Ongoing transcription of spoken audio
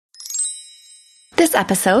This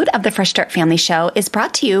episode of the Fresh Start Family Show is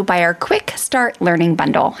brought to you by our Quick Start Learning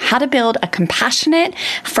Bundle, how to build a compassionate,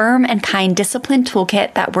 firm, and kind discipline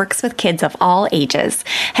toolkit that works with kids of all ages.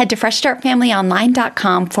 Head to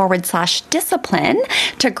freshstartfamilyonline.com/discipline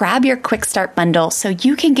to grab your Quick Start Bundle so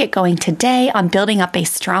you can get going today on building up a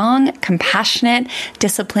strong, compassionate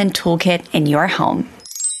discipline toolkit in your home.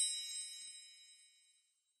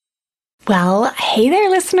 Well, hey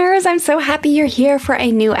there, listeners. I'm so happy you're here for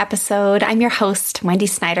a new episode. I'm your host, Wendy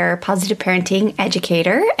Snyder, positive parenting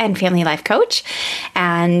educator and family life coach.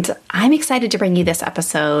 And I'm excited to bring you this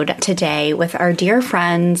episode today with our dear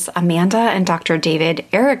friends, Amanda and Dr. David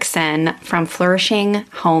Erickson from Flourishing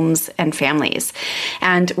Homes and Families.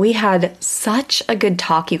 And we had such a good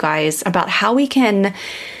talk, you guys, about how we can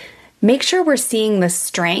make sure we're seeing the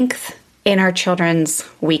strength in our children's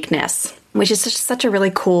weakness, which is such a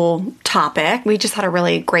really cool topic. We just had a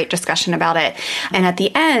really great discussion about it. And at the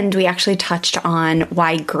end, we actually touched on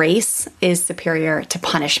why grace is superior to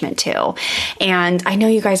punishment too. And I know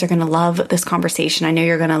you guys are going to love this conversation. I know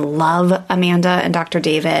you're going to love Amanda and Dr.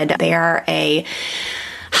 David. They are a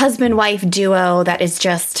husband-wife duo that is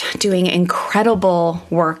just doing incredible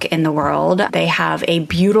work in the world. They have a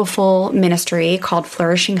beautiful ministry called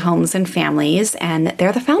Flourishing Homes and Families, and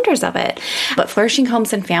they're the founders of it. But Flourishing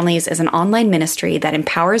Homes and Families is an online ministry that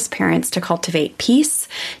empowers parents to cultivate peace,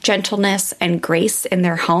 gentleness, and grace in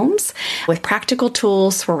their homes with practical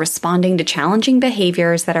tools for responding to challenging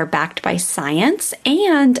behaviors that are backed by science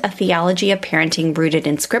and a theology of parenting rooted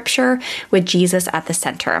in Scripture with Jesus at the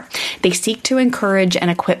center. They seek to encourage and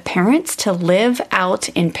equip parents to live out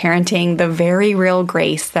in parenting the very real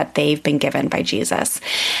grace that they've been given by Jesus.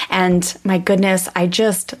 And my goodness, I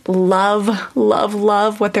just love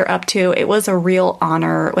what they're up to. It was a real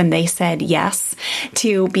honor when they said yes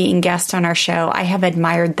to being guests on our show. I have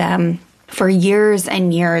admired them for years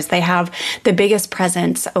and years. They have the biggest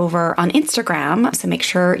presence over on Instagram, so make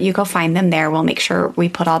sure you go find them there. We'll make sure we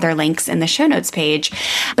put all their links in the show notes page.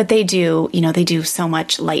 But they do so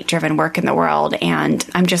much light-driven work in the world, and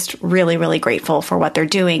I'm just really, really grateful for what they're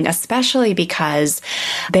doing, especially because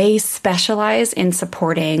they specialize in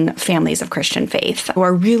supporting families of Christian faith who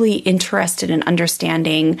are really interested in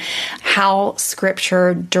understanding how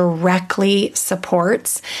Scripture directly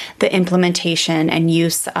supports the implementation and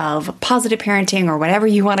use of positive parenting, or whatever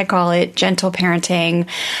you want to call it, gentle parenting,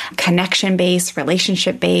 connection-based,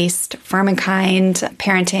 relationship-based, firm and kind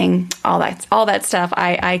parenting, all that stuff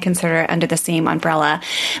I consider under the same umbrella.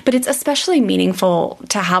 But it's especially meaningful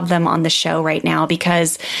to have them on the show right now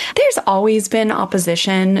because there's always been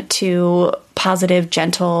opposition to positive,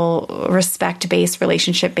 gentle, respect-based,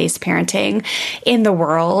 relationship-based parenting in the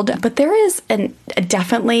world. But there is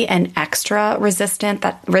definitely an extra resistance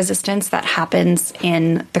that happens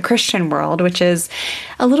in the Christian world, which is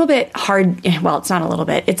a little bit hard. Well, it's not a little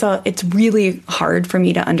bit. It's really hard for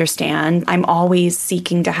me to understand. I'm always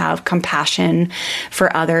seeking to have compassion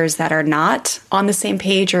for others that are not on the same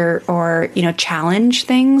page or challenge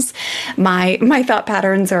things. My thought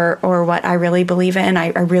patterns or what I really believe in. I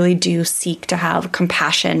really do seek to have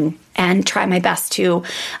compassion and try my best to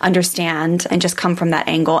understand and just come from that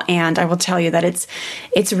angle. And I will tell you that it's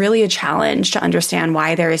really a challenge to understand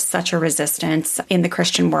why there is such a resistance in the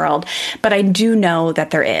Christian world. But I do know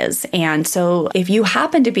that there is. And so if you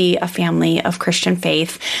happen to be a family of Christian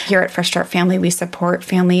faith, here at Fresh Start Family, we support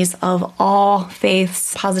families of all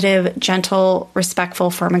faiths. Positive, gentle,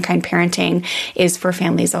 respectful, firm, and kind parenting is for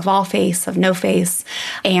families of all faiths, of no faiths.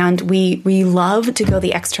 And we love to go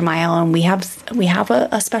the extra mile. And we have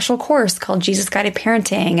a special course called Jesus Guided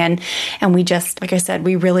Parenting. And we just, like I said,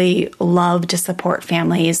 we really love to support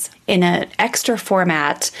families in an extra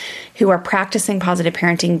format who are practicing positive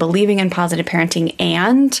parenting, believing in positive parenting,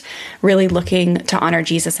 and really looking to honor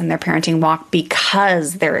Jesus in their parenting walk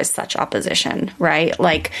because there is such opposition, right?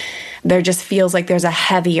 Like there just feels like there's a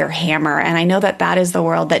heavier hammer. And I know that is the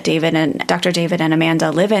world that Dr. David and Amanda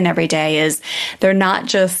live in every day. Is they're not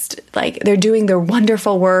just like, they're doing their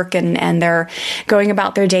wonderful work and they're going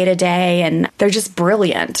about their day to day, and they're just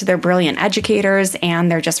brilliant. They're brilliant educators, and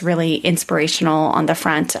they're just really inspirational on the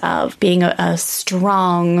front of being a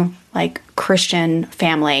strong, like, Christian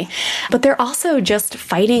family. But they're also just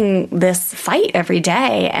fighting this fight every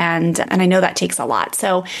day. And I know that takes a lot.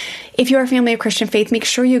 So if you're a family of Christian faith, make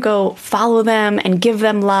sure you go follow them and give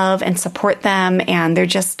them love and support them. And they're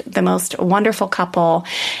just the most wonderful couple.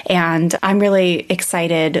 And I'm really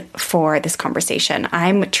excited for this conversation.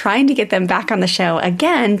 I'm trying to get them back on the show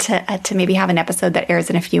again to maybe have an episode that airs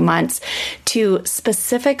in a few months to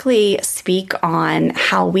specifically speak on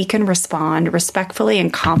how we can respond respectfully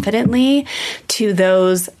and confidently confidently to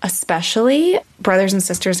those, especially brothers and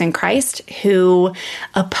sisters in Christ, who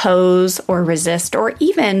oppose or resist, or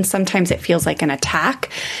even sometimes it feels like an attack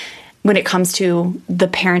when it comes to the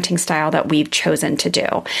parenting style that we've chosen to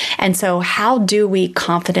do. And so how do we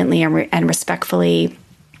confidently and respectfully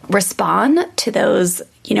respond to those,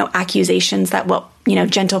 accusations that,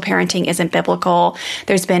 gentle parenting isn't biblical?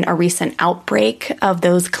 There's been a recent outbreak of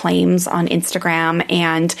those claims on Instagram,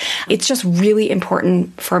 and it's just really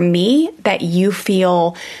important for me that you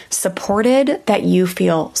feel supported, that you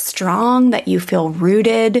feel strong, that you feel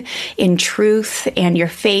rooted in truth and your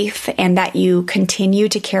faith, and that you continue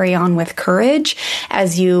to carry on with courage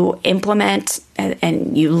as you implement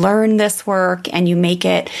and you learn this work and you make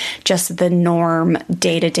it just the norm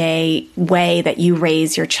day-to-day way that you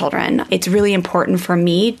raise your children. It's really important for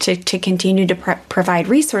me to continue to provide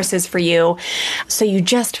resources for you so you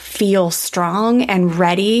just feel strong and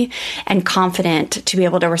ready and confident to be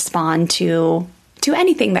able to respond to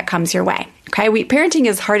anything that comes your way. Okay, parenting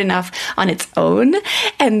is hard enough on its own,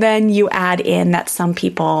 and then you add in that some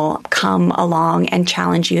people come along and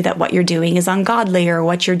challenge you that what you're doing is ungodly, or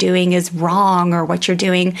what you're doing is wrong, or what you're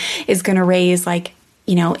doing is going to raise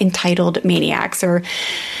entitled maniacs, or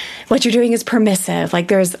what you're doing is permissive.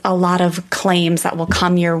 There's a lot of claims that will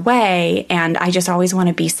come your way, and I just always want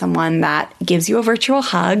to be someone that gives you a virtual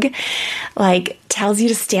hug, tells you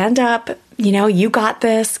to stand up. You got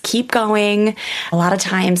this, keep going. A lot of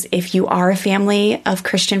times, if you are a family of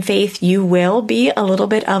Christian faith, you will be a little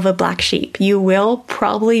bit of a black sheep. You will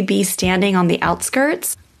probably be standing on the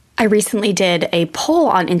outskirts. I recently did a poll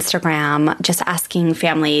on Instagram just asking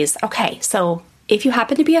families, okay, so if you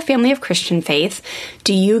happen to be a family of Christian faith,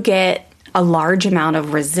 do you get a large amount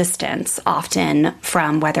of resistance often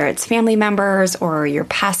from whether it's family members or your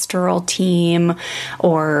pastoral team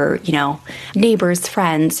or, neighbors,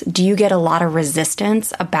 friends? Do you get a lot of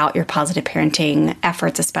resistance about your positive parenting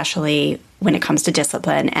efforts, especially when it comes to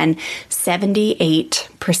discipline? And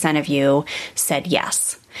 78% of you said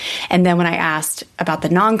yes. And then when I asked about the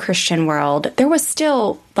non-Christian world, there was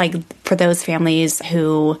still, for those families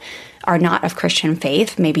who are not of Christian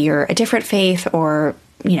faith, maybe you're a different faith or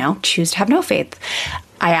choose to have no faith.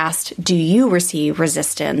 I asked, do you receive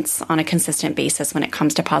resistance on a consistent basis when it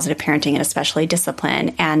comes to positive parenting and especially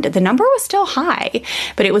discipline? And the number was still high,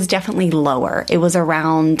 but it was definitely lower. It was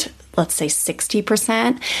around, let's say,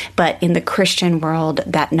 60%. But in the Christian world,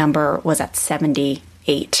 that number was at 78%.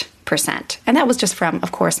 And that was just from,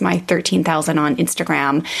 of course, my 13,000 on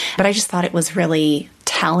Instagram. But I just thought it was really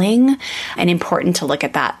telling and important to look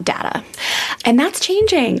at that data. And that's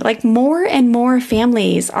changing. More and more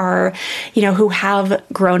families are, who have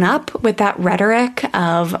grown up with that rhetoric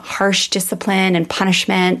of harsh discipline and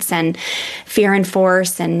punishments and fear and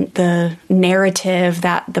force, and the narrative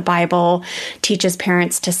that the Bible teaches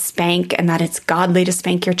parents to spank and that it's godly to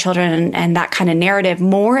spank your children, and that kind of narrative.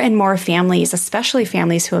 More and more families, especially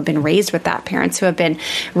families who have been raised with that, parents who have been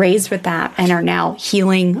raised with that and are now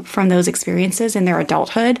healing from those experiences in their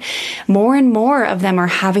adulthood, more and more of them are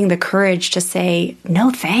having the courage to say, no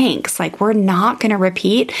thanks. We're not going to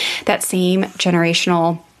repeat that same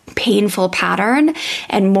generational painful pattern.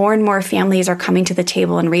 And more families are coming to the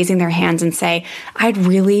table and raising their hands and say, I'd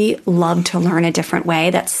really love to learn a different way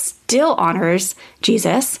that still honors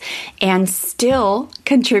Jesus and still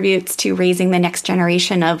contributes to raising the next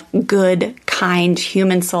generation of good, kind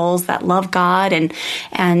human souls that love God and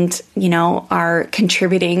are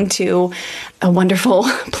contributing to a wonderful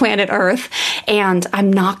planet Earth. And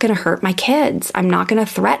I'm not going to hurt my kids. I'm not going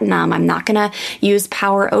to threaten them. I'm not going to use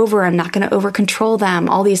power over. I'm not going to over control them.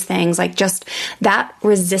 All these things, just that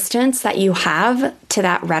resistance that you have to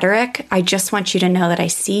that rhetoric. I just want you to know that I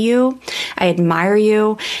see you. I admire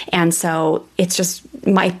you. And so it's just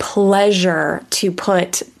my pleasure to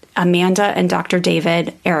put Amanda and Dr.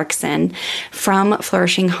 David Erickson from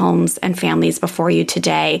Flourishing Homes and Families before you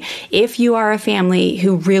today. If you are a family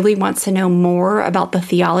who really wants to know more about the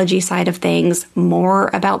theology side of things, more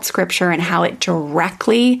about Scripture and how it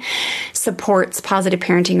directly supports positive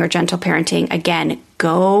parenting or gentle parenting, again,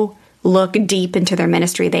 go look deep into their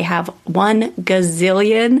ministry. They have 1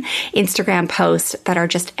 gazillion Instagram posts that are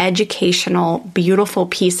just educational, beautiful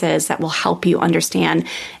pieces that will help you understand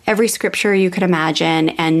every scripture you could imagine.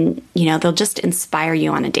 And, they'll just inspire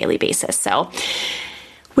you on a daily basis. So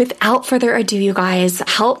without further ado, you guys,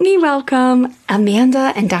 help me welcome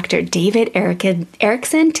Amanda and Dr. David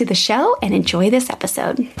Erickson to the show and enjoy this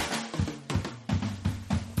episode.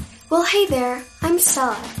 Well, hey there, I'm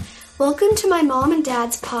Stella. Welcome to my mom and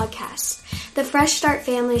dad's podcast, the Fresh Start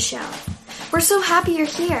Family Show. We're so happy you're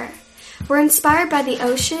here. We're inspired by the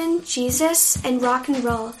ocean, Jesus, and rock and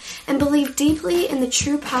roll, and believe deeply in the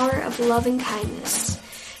true power of love and kindness.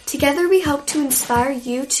 Together we hope to inspire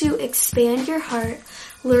you to expand your heart,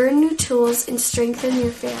 learn new tools, and strengthen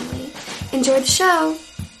your family. Enjoy the show!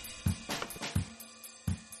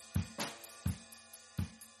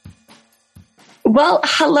 Well,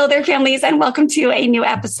 hello there, families, and welcome to a new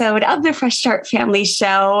episode of the Fresh Start Family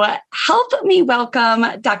Show. Help me welcome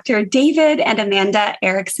Dr. David and Amanda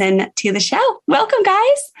Erickson to the show. Welcome,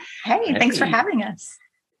 guys. Hey, thanks for having us.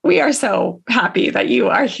 We are so happy that you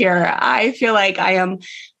are here. I feel like I am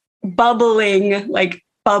bubbling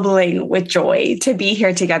with joy to be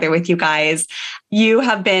here together with you guys. You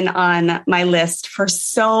have been on my list for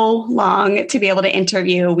so long to be able to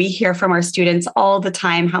interview. We hear from our students all the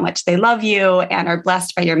time how much they love you and are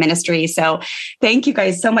blessed by your ministry. So thank you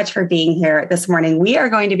guys so much for being here this morning. We are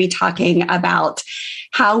going to be talking about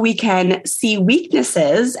how we can see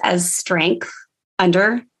weaknesses as strength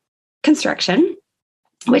under construction,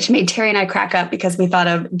 which made Terry and I crack up because we thought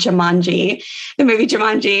of Jumanji, the movie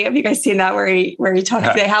Jumanji. Have you guys seen that where he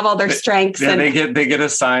talks? They have all their strengths. Yeah, and they get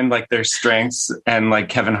assigned like their strengths, and like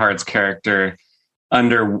Kevin Hart's character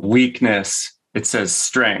under weakness, it says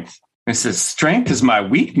strength. It says strength is my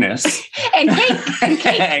weakness. and cake,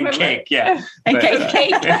 and cake, yeah. And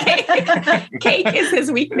cake is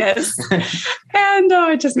his weakness. And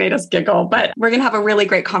it just made us giggle. But we're going to have a really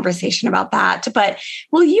great conversation about that. But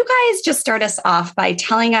will you guys just start us off by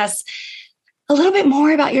telling us a little bit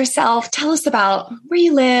more about yourself? Tell us about where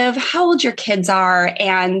you live, how old your kids are,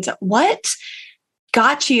 and what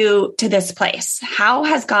got you to this place. How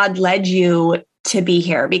has God led you to be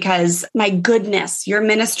here? Because my goodness, your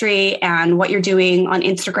ministry and what you're doing on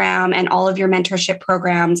Instagram and all of your mentorship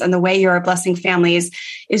programs and the way you're blessing families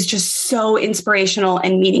is just so inspirational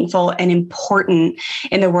and meaningful and important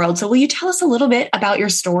in the world. So will you tell us a little bit about your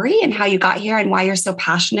story and how you got here and why you're so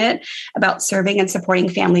passionate about serving and supporting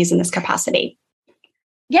families in this capacity?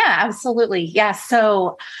 Yeah, absolutely. Yeah.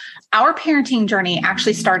 So our parenting journey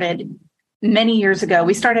actually started many years ago.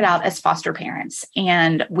 We started out as foster parents,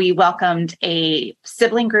 and we welcomed a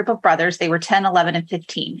sibling group of brothers. They were 10, 11, and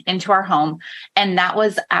 15 into our home. And that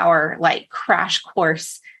was our crash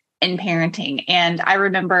course in parenting. And I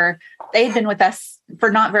remember they had been with us for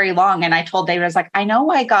not very long. And I told David, I was like, I know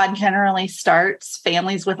why God generally starts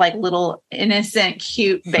families with little innocent,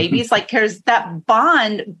 cute babies. Because that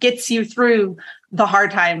bond gets you through the hard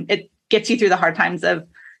time. It gets you through the hard times of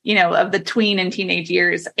the tween and teenage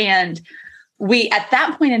years. And at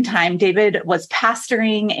that point in time, David was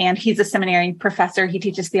pastoring, and he's a seminary professor. He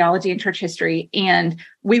teaches theology and church history. And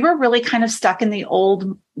we were really kind of stuck in the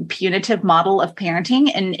old punitive model of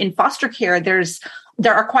parenting. And in foster care,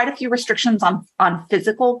 there are quite a few restrictions on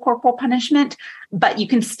physical corporal punishment, but you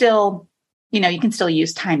can still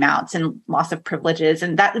use timeouts and loss of privileges.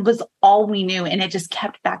 And that was all we knew. And it just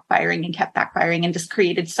kept backfiring and just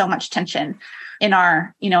created so much tension in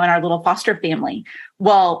our little foster family.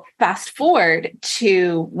 Well, fast forward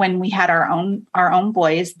to when we had our own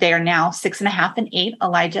boys. They are now 6.5 and 8,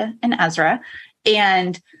 Elijah and Ezra.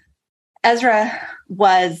 And Ezra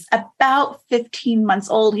was about 15 months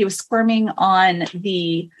old. He was squirming on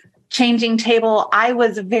the changing table. I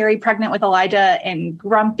was very pregnant with Elijah and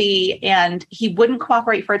grumpy, and he wouldn't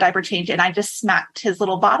cooperate for a diaper change. And I just smacked his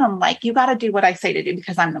little bottom, you got to do what I say to do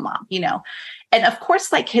because I'm the mom, And of course,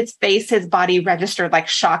 his face, his body registered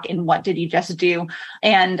shock in what did you just do?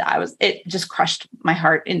 And it just crushed my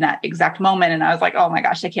heart in that exact moment. And I was like, oh my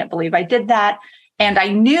gosh, I can't believe I did that. And I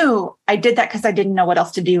knew I did that because I didn't know what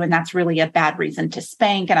else to do. And that's really a bad reason to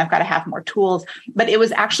spank. And I've got to have more tools. But it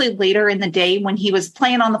was actually later in the day when he was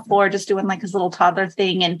playing on the floor, just doing his little toddler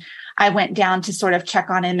thing. And I went down to sort of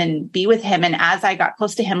check on him and be with him. And as I got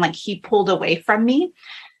close to him, he pulled away from me.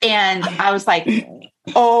 And I was like,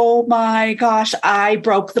 oh my gosh, I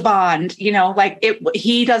broke the bond.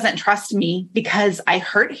 He doesn't trust me because I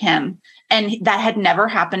hurt him. And that had never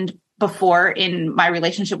happened before in my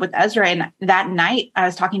relationship with Ezra. And that night I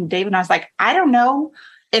was talking to Dave, and I was like, I don't know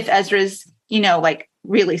if Ezra's,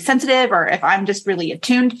 really sensitive or if I'm just really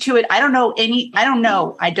attuned to it. I don't know.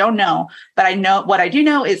 But I know what I do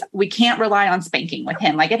know is we can't rely on spanking with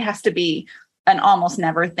him. It has to be an almost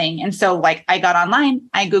never thing. And so I got online,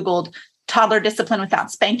 I Googled toddler discipline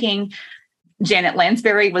without spanking. Janet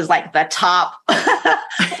Lansbury was the top,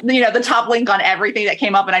 the top link on everything that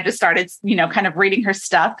came up. And I just started, kind of reading her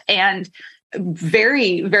stuff. And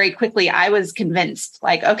very, very quickly, I was convinced,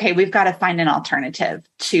 okay, we've got to find an alternative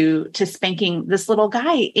to spanking this little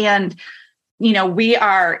guy. And, we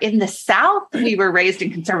are in the South. We were raised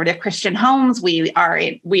in conservative Christian homes. We are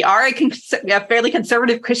a fairly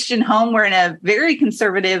conservative Christian home. We're in a very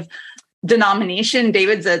conservative denomination.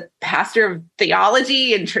 David's a pastor of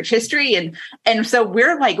theology and church history. And so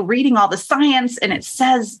we're like reading all the science, and it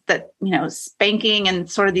says that, spanking and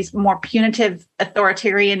sort of these more punitive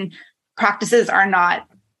authoritarian practices are not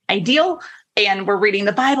ideal. And we're reading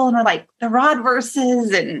the Bible and we're like, the rod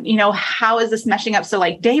verses and, how is this meshing up? So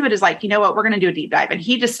like David is like, you know what, we're going to do a deep dive. And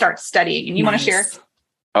he just starts studying. And you want to share?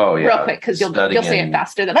 Oh, yeah. Real quick, because you'll say it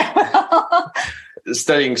faster than I will.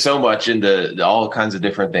 Studying so much into all kinds of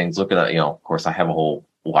different things, looking at, of course, I have a whole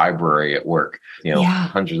library at work,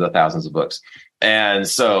 hundreds of thousands of books. And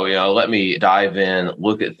so, let me dive in,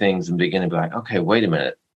 look at things and begin to be like, okay, wait a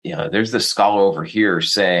minute. There's this scholar over here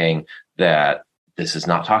saying that this is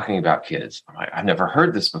not talking about kids. I'm like, I've never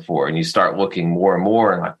heard this before. And you start looking more and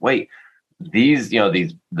more and like, wait, these,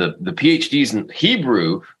 the PhDs in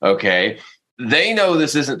Hebrew, okay, they know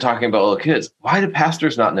this isn't talking about little kids. Why do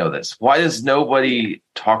pastors not know this? Why does nobody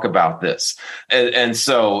talk about this? And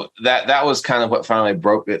so that was kind of what finally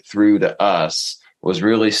broke it through to us, was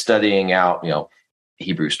really studying out,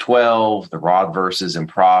 Hebrews 12, the rod verses and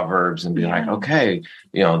Proverbs, and being like, okay,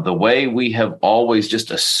 the way we have always just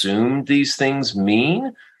assumed these things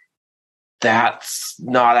mean, that's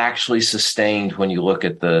not actually sustained when you look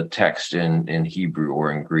at the text in Hebrew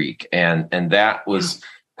or in Greek. And that was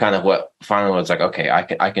kind of what finally was like, okay,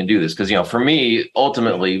 I can do this. Because, for me,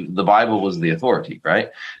 ultimately, the Bible was the authority, right?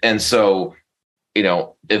 And so,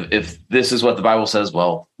 if this is what the Bible says,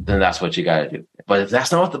 well, then that's what you got to do. But if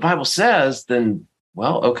that's not what the Bible says, then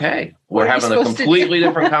well, okay, we're having a completely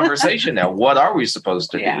different conversation now. What are we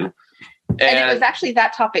supposed to do? And it was actually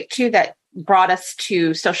that topic, too, that brought us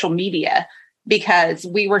to social media, because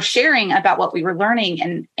we were sharing about what we were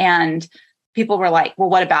learning. And people were like, well,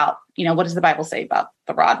 what about, what does the Bible say about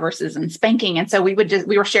the rod verses and spanking? And so we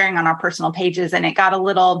were sharing on our personal pages, and it got a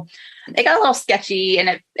little sketchy,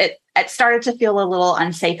 and it started to feel a little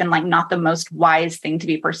unsafe and like not the most wise thing to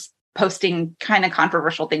be posting kind of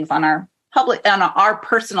controversial things on our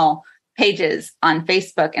personal pages on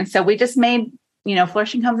Facebook. And so we just made,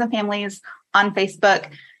 Flourishing Homes and Families on Facebook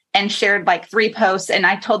and shared like 3 posts. And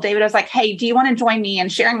I told David, I was like, hey, do you want to join me in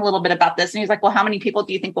sharing a little bit about this? And he was like, well, how many people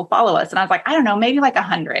do you think will follow us? And I was like, I don't know, maybe like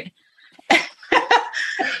 100.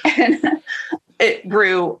 And it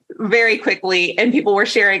grew very quickly, and people were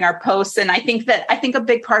sharing our posts. And I think a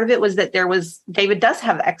big part of it was that David does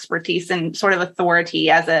have expertise and sort of authority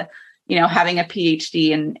as a, having a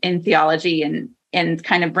PhD in theology and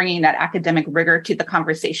kind of bringing that academic rigor to the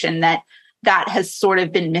conversation that has sort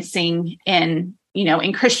of been missing in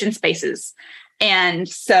Christian spaces. And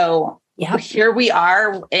so here we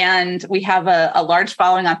are, and we have a large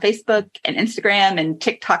following on Facebook and Instagram, and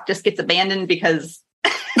TikTok just gets abandoned because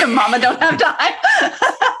mama don't have time.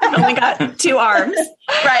 I've only got 2 arms.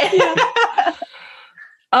 Right. Yeah.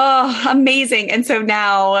 Oh, amazing. And so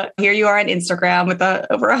now here you are on Instagram with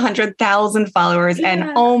over 100,000 followers. Yeah.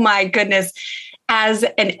 And oh my goodness, as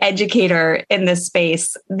an educator in this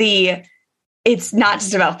space, it's not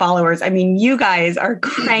just about followers. I mean, you guys are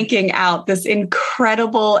cranking out this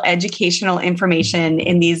incredible educational information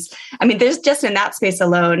in these. I mean, there's just in that space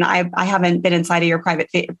alone. I haven't been inside of your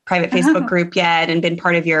private Facebook group yet and been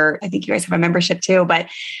part of I think you guys have a membership too, but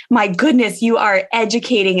my goodness, you are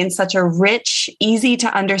educating in such a rich, easy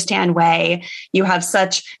to understand way.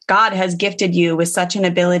 God has gifted you with such an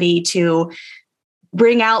ability to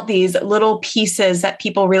bring out these little pieces that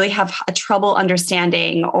people really have a trouble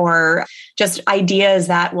understanding, or just ideas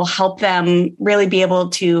that will help them really be able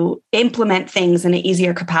to implement things in an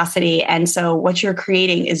easier capacity. And so what you're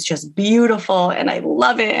creating is just beautiful, and I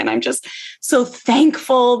love it. And I'm just so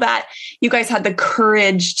thankful that you guys had the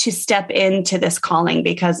courage to step into this calling,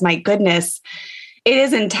 because my goodness, it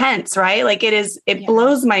is intense, right? Like it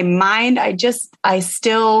blows my mind.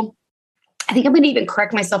 I think I'm going to even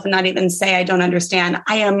correct myself and not even say I don't understand.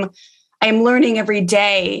 I am learning every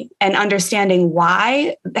day and understanding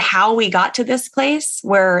how we got to this place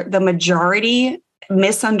where the majority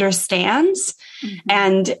misunderstands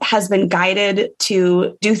and has been guided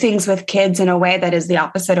to do things with kids in a way that is the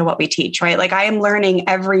opposite of what we teach, right? Like I am learning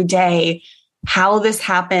every day how this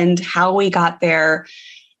happened, how we got there,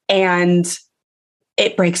 and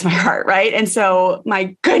it breaks my heart, right? And so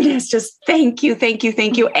my goodness, just thank you.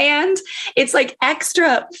 And it's like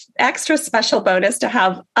extra special bonus to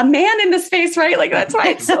have a man in the space, right? Like that's why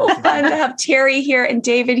it's so fun to have Terry here and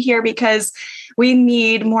David here, because We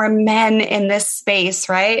need more men in this space,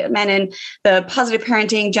 right? Men in the positive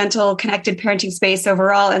parenting, gentle, connected parenting space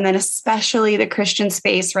overall, and then especially the Christian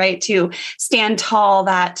space, right? To stand tall,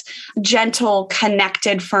 that gentle,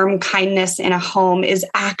 connected, firm kindness in a home is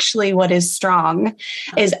actually what is strong,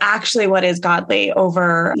 is actually what is godly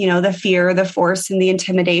over, the fear, the force, and the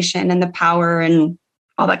intimidation and the power and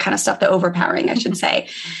all that kind of stuff, the overpowering, I should say.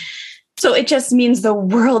 So it just means the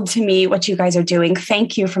world to me, what you guys are doing.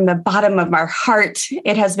 Thank you from the bottom of my heart.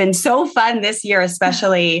 It has been so fun this year,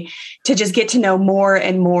 especially to just get to know more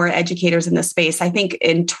and more educators in this space. I think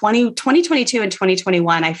in 2022 and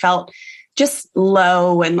 2021, I felt just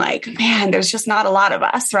low and like, man, there's just not a lot of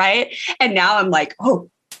us, right? And now I'm like, oh,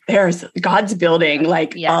 there's God's building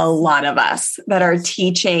like a lot of us that are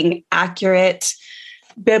teaching accurate,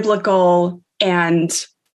 biblical, and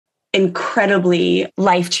incredibly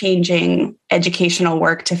life-changing educational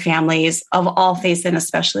work to families of all faiths and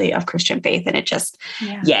especially of Christian faith. And it just,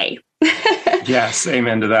 yay. Yes.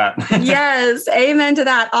 Amen to that. Yes. Amen to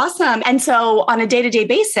that. Awesome. And so on a day-to-day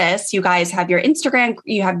basis, you guys have your Instagram,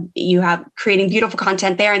 you have creating beautiful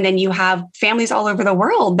content there. And then you have families all over the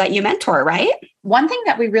world that you mentor, right? One thing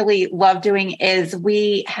that we really love doing is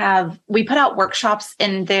we put out workshops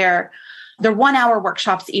in they're 1-hour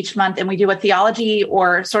workshops each month, and we do a theology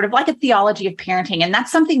or sort of like a theology of parenting. And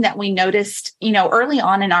that's something that we noticed, early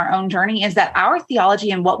on in our own journey, is that our theology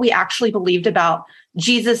and what we actually believed about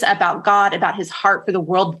Jesus, about God, about his heart for the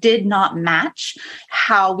world did not match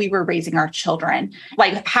how we were raising our children.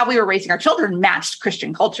 Like how we were raising our children matched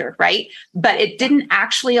Christian culture, right? But it didn't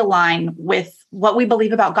actually align with what we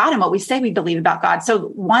believe about God and what we say we believe about God. So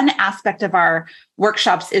one aspect of our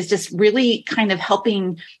workshops is just really kind of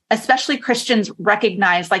helping, especially Christians,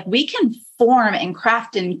 recognize like we can form and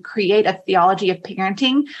craft and create a theology of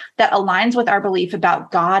parenting that aligns with our belief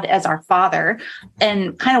about God as our Father,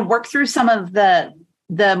 and kind of work through some of the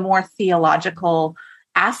more theological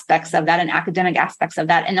aspects of that and academic aspects of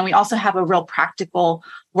that. And then we also have a real practical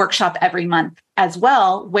workshop every month as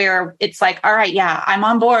well, where it's like, all right, yeah, I'm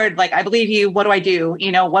on board. Like, I believe you. What do I do?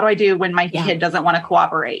 What do I do when my kid doesn't want to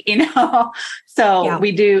cooperate? So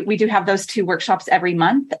we do have those 2 workshops every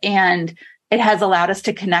month, and it has allowed us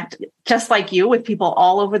to connect just like you with people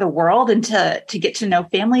all over the world, and to get to know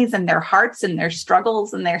families and their hearts and their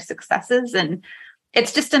struggles and their successes. And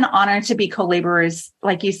it's just an honor to be co-laborers,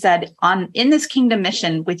 like you said, in this kingdom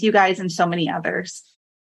mission with you guys and so many others.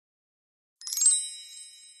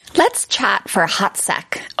 Let's chat for a hot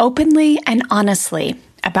sec, openly and honestly,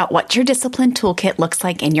 about what your discipline toolkit looks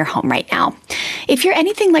like in your home right now. If you're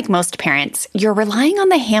anything like most parents, you're relying on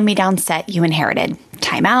the hand-me-down set you inherited.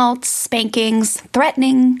 Timeouts, spankings,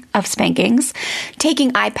 threatening of spankings,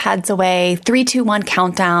 taking iPads away, 3-2-1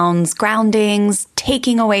 countdowns, groundings,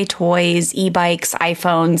 taking away toys, e-bikes,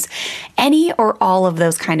 iPhones, any or all of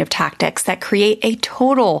those kind of tactics that create a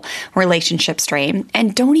total relationship strain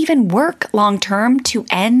and don't even work long-term to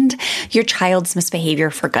end your child's misbehavior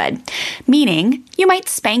for good. Meaning, you might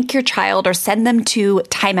spank your child or send them to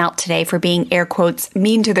timeout today for being, air quotes,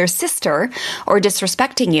 mean to their sister or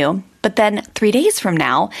disrespecting you. But then 3 days from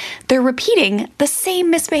now, they're repeating the same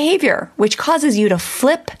misbehavior, which causes you to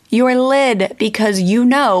flip your lid because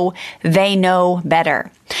they know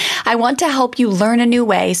better. I want to help you learn a new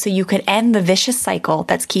way so you could end the vicious cycle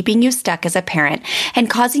that's keeping you stuck as a parent and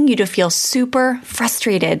causing you to feel super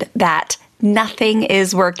frustrated that nothing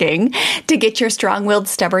is working to get your strong-willed,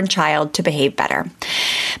 stubborn child to behave better.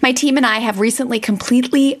 My team and I have recently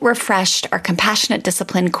completely refreshed our Compassionate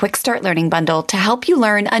Discipline Quick Start Learning Bundle to help you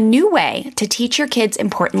learn a new way to teach your kids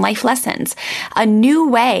important life lessons, a new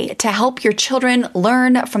way to help your children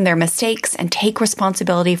learn from their mistakes and take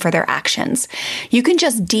responsibility for their actions. You can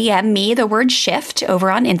just DM me the word shift over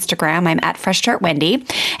on Instagram. I'm at Fresh Start Wendy,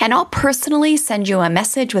 and I'll personally send you a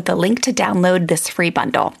message with a link to download this free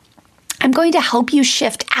bundle. I'm going to help you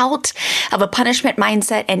shift out of a punishment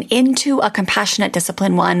mindset and into a compassionate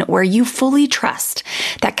discipline one where you fully trust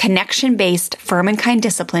that connection-based, firm and kind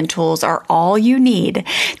discipline tools are all you need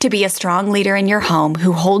to be a strong leader in your home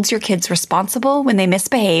who holds your kids responsible when they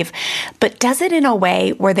misbehave, but does it in a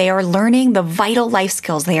way where they are learning the vital life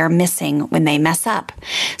skills they are missing when they mess up.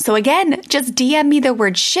 So again, just DM me the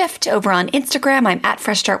word shift over on Instagram. I'm at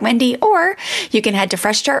Fresh Start Wendy, or you can head to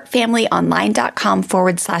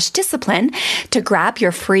freshstartfamilyonline.com/discipline Discipline to grab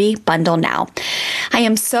your free bundle now. I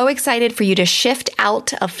am so excited for you to shift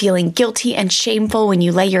out of feeling guilty and shameful when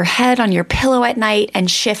you lay your head on your pillow at night and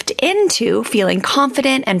shift into feeling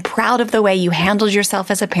confident and proud of the way you handled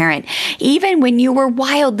yourself as a parent, even when you were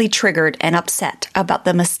wildly triggered and upset about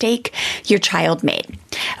the mistake your child made.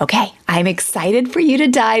 Okay, I'm excited for you to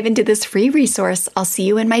dive into this free resource. I'll see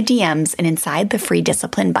you in my DMs and inside the free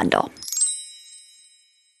Discipline bundle.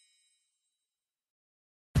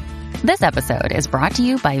 This episode is brought to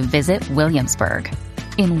you by Visit Williamsburg.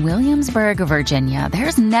 In Williamsburg, Virginia,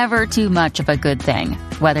 there's never too much of a good thing.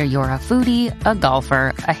 Whether you're a foodie, a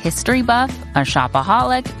golfer, a history buff, a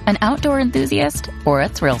shopaholic, an outdoor enthusiast, or a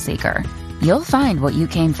thrill seeker, you'll find what you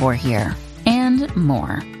came for here and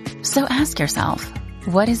more. So ask yourself,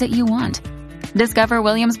 what is it you want? Discover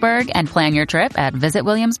Williamsburg and plan your trip at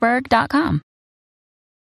visitwilliamsburg.com.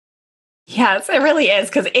 Yes, it really is.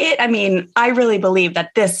 Because I really believe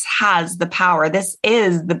that this has the power. This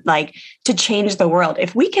is to change the world.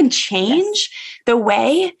 If we can change the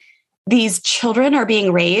way these children are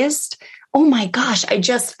being raised, oh my gosh,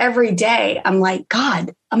 every day, I'm like,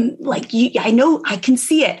 God, I know I can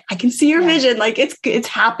see it. I can see your vision. It's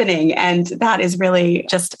happening. And that is really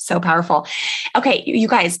just so powerful. Okay, you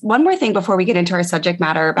guys, one more thing before we get into our subject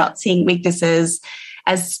matter about seeing weaknesses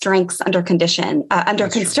as strengths under construction.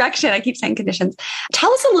 I keep saying conditions.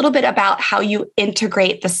 Tell us a little bit about how you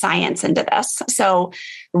integrate the science into this. So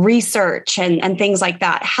research and things like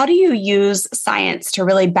that. How do you use science to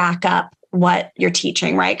really back up what you're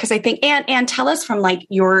teaching, right? Because I think, and tell us from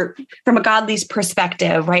from a godly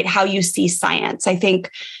perspective, right? How you see science. I think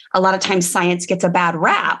a lot of times science gets a bad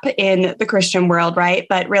rap in the Christian world, right?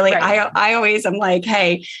 But really, right. I always am like,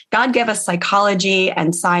 hey, God gave us psychology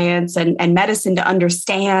and science and medicine to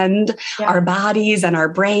understand our bodies and our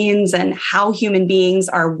brains and how human beings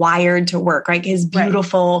are wired to work, right? His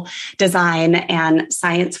beautiful design and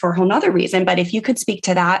science for a whole nother reason. But if you could speak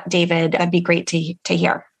to that, David, that'd be great to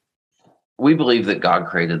hear. We believe that God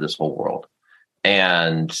created this whole world.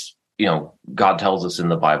 And, God tells us in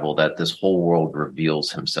the Bible that this whole world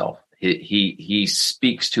reveals himself. He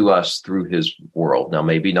speaks to us through his world. Now,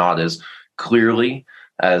 maybe not as clearly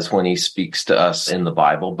as when he speaks to us in the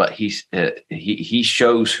Bible, but he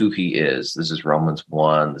shows who he is. This is Romans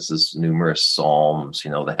 1. This is numerous Psalms.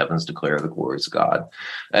 The heavens declare the glories of God.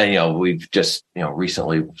 And, we've just,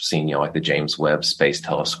 recently seen, like the James Webb Space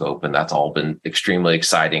Telescope, and that's all been extremely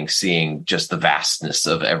exciting, seeing just the vastness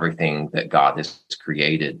of everything that God has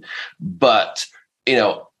created. But,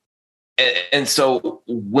 and so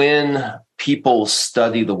when people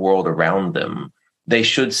study the world around them, they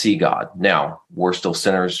should see God. Now, we're still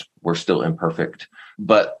sinners. We're still imperfect,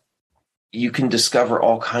 but you can discover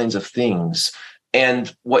all kinds of things.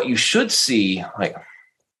 And what you should see,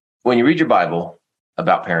 when you read your Bible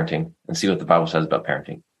about parenting and see what the Bible says about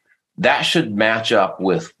parenting, that should match up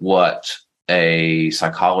with what a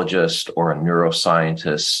psychologist or a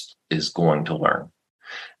neuroscientist is going to learn.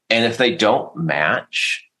 And if they don't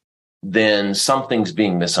match, then something's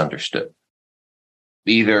being misunderstood.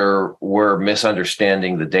 Either we're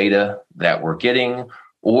misunderstanding the data that we're getting,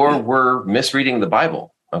 or we're misreading the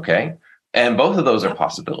Bible, okay? And both of those are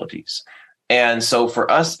possibilities. And so for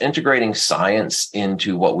us, integrating science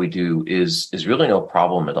into what we do is really no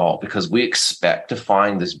problem at all, because we expect to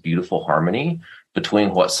find this beautiful harmony between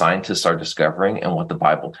what scientists are discovering and what the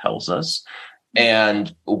Bible tells us.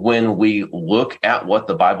 And when we look at what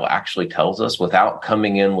the Bible actually tells us without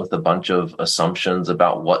coming in with a bunch of assumptions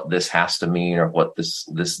about what this has to mean or what this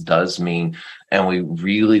does mean, and we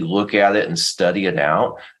really look at it and study it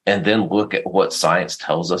out and then look at what science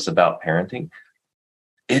tells us about parenting,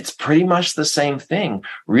 it's pretty much the same thing.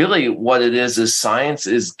 Really, what it is science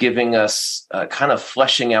is giving us kind of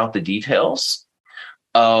fleshing out the details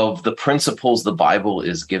of the principles the Bible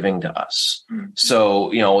is giving to us.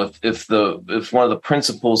 So, if one of the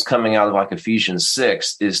principles coming out of Ephesians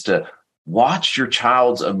 6 is to watch your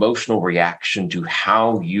child's emotional reaction to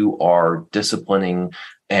how you are disciplining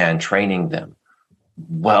and training them,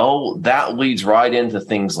 well, that leads right into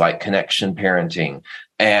things like connection parenting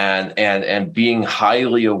and being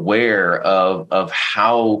highly aware of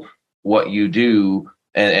how what you do.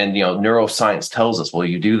 And neuroscience tells us, well,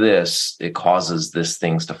 you do this, it causes this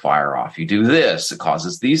things to fire off. You do this, it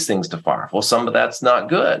causes these things to fire off. Well, some of that's not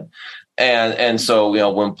good. And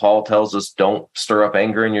so, when Paul tells us don't stir up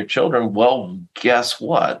anger in your children, well, guess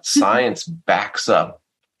what? Science backs up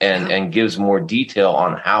and gives more detail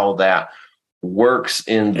on how that works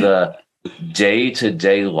in the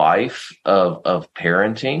day-to-day life of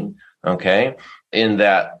parenting. Okay. In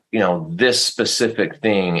that, this specific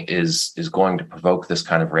thing is going to provoke this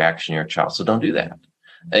kind of reaction in your child. So don't do that.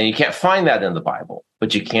 And you can't find that in the Bible,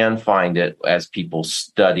 but you can find it as people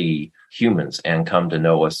study humans and come to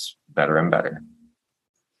know us better and better.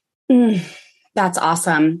 That's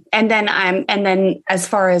awesome. And then as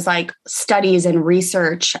far as like studies and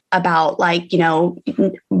research about like,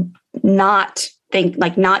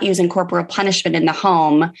 not using corporal punishment in the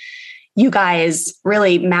home, you guys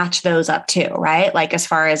really match those up too, right? Like as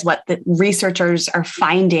far as what the researchers are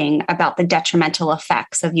finding about the detrimental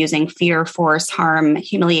effects of using fear, force, harm,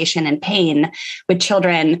 humiliation, and pain with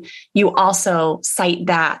children, you also cite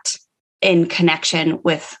that in connection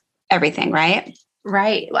with everything, right?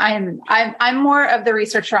 Right. I'm more of the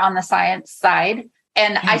researcher on the science side.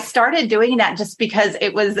 And I started doing that just because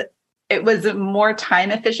it was more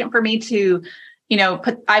time efficient for me to,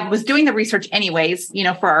 I was doing the research anyways,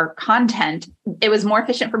 for our content. It was more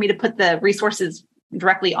efficient for me to put the resources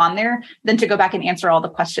directly on there than to go back and answer all the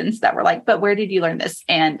questions that were like, but where did you learn this?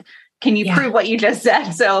 And can you prove what you just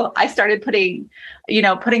said? So I started putting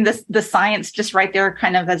the science just right there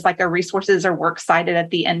kind of as like a resources or works cited at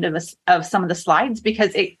the end of some of the slides,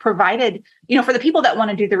 because it provided, for the people that want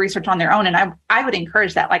to do the research on their own. And I would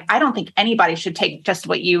encourage that. Like, I don't think anybody should take just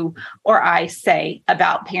what you or I say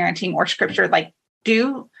about parenting or scripture. Like,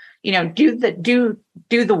 do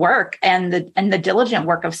the work and the diligent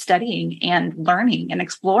work of studying and learning and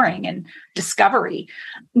exploring and discovery.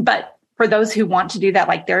 But for those who want to do that,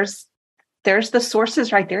 like there's the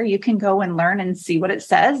sources right there. You can go and learn and see what it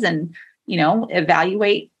says and,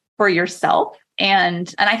 evaluate for yourself.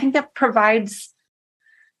 And I think that provides,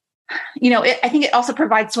 I think it also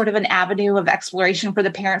provides sort of an avenue of exploration for the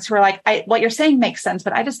parents who are like, what you're saying makes sense,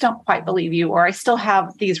 but I just don't quite believe you, or I still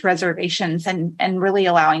have these reservations, and really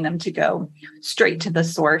allowing them to go straight to the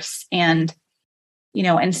source and,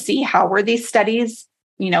 and see how were these studies,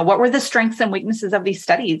 what were the strengths and weaknesses of these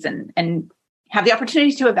studies, and have the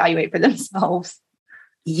opportunity to evaluate for themselves.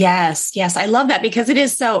 Yes. I love that, because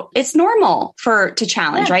it's normal to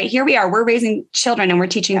challenge, right? Here we are, we're raising children and we're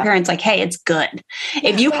teaching parents like, hey, it's good.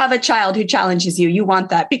 If you have a child who challenges you, you want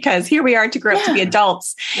that, because here we are to grow up to be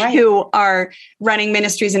adults who are running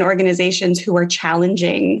ministries and organizations who are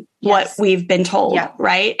challenging what we've been told,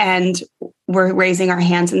 right? And we're raising our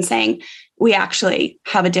hands and saying, we actually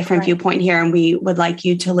have a different viewpoint here, and we would like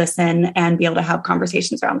you to listen and be able to have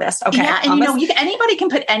conversations around this. Okay. Yeah. And anybody can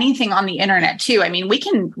put anything on the internet too. I mean, we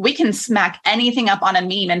can smack anything up on a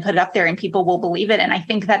meme and put it up there and people will believe it. And I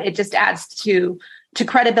think that it just adds to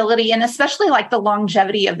credibility, and especially like the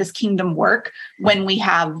longevity of this kingdom work when we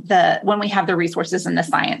have the resources and the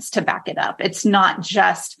science to back it up. It's not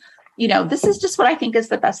just, this is just what I think is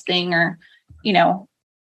the best thing, or,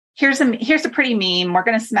 here's a pretty meme. We're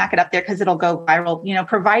going to smack it up there because it'll go viral,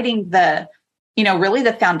 providing the, really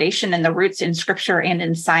the foundation and the roots in scripture and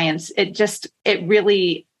in science. I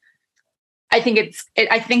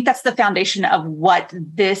think that's the foundation of what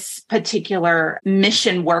this particular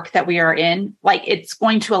mission work that we are in, like it's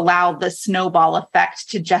going to allow the snowball effect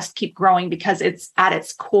to just keep growing, because it's at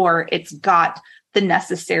its core, it's got the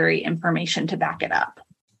necessary information to back it up.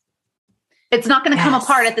 It's not going to come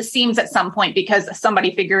apart at the seams at some point because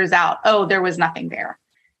somebody figures out, oh, there was nothing there.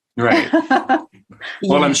 Right.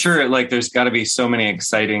 Well, I'm sure like there's got to be so many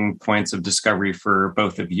exciting points of discovery for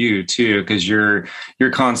both of you too, because you're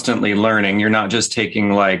constantly learning. You're not just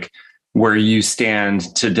taking like where you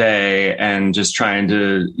stand today and just trying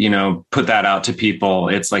to, put that out to people.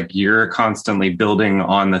 It's like you're constantly building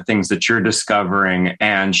on the things that you're discovering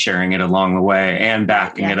and sharing it along the way and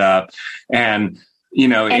backing it up. And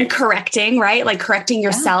and correcting, right? Like correcting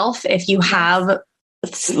yourself if you have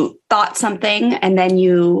thought something and then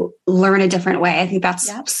you learn a different way. I think that's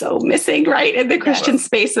so missing, right? In the Christian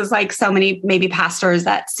space is like so many maybe pastors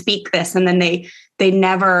that speak this and then they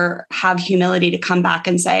never have humility to come back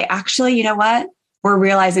and say, actually, you know what? We're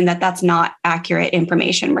realizing that that's not accurate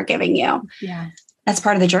information we're giving you. Yeah. That's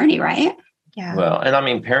part of the journey, right? Yeah. Well, and I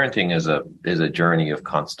mean, parenting is a journey of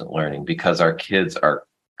constant learning, because our kids are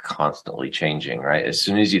constantly changing, right? As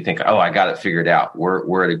soon as you think, oh, I got it figured out,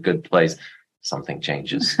 we're at a good place, something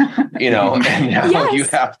changes, and now you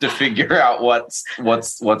have to figure out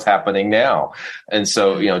what's happening now. And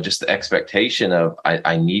so, just the expectation of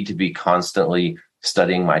I need to be constantly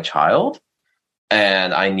studying my child,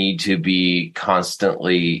 and I need to be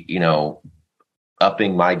constantly,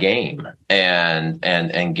 upping my game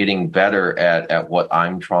and getting better at what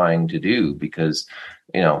I'm trying to do, because,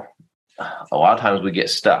 a lot of times we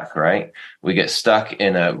get stuck, right? We get stuck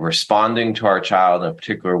in responding to our child in a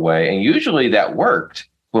particular way. And usually that worked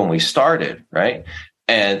when we started, right?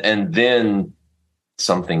 And then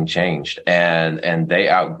something changed and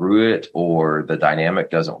they outgrew it, or the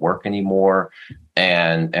dynamic doesn't work anymore.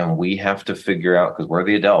 And we have to figure out, because we're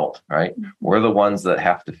the adult, right? We're the ones that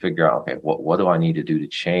have to figure out, okay, what do I need to do to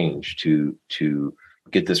change to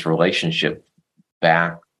get this relationship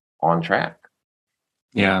back on track?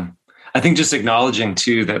 Yeah. I think just acknowledging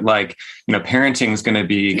too that, like, parenting is going to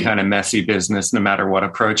be kind of messy business no matter what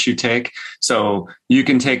approach you take. So you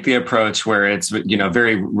can take the approach where it's,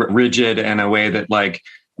 very rigid in a way that, like,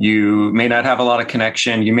 you may not have a lot of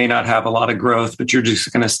connection, you may not have a lot of growth, but you're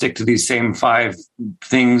just going to stick to these same 5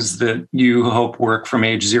 things that you hope work from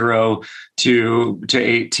age 0 to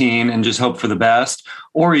 18 and just hope for the best.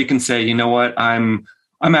 Or you can say, you know what, I'm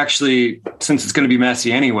actually, since it's going to be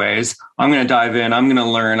messy anyways, I'm going to dive in, I'm going to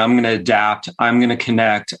learn, I'm going to adapt, I'm going to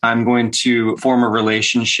connect, I'm going to form a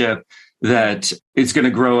relationship that is going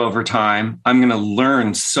to grow over time. I'm going to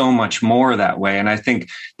learn so much more that way. And I think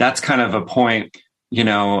that's kind of a point,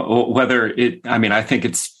 I think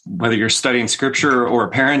it's whether you're studying scripture or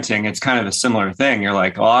parenting, it's kind of a similar thing. You're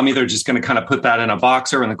like, I'm either just going to kind of put that in a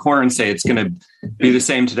box or in the corner and say it's going to be the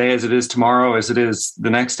same today as it is tomorrow, as it is the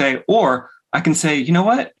next day. Or I can say, you know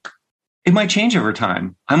what? It might change over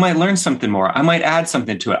time. I might learn something more. I might add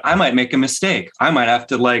something to it. I might make a mistake. I might have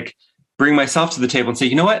to bring myself to the table and say,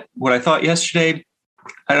 you know what I thought yesterday,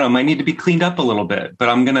 I don't know, might need to be cleaned up a little bit, but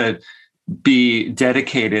I'm going to be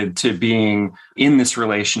dedicated to being in this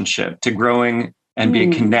relationship, to growing and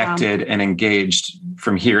being connected and engaged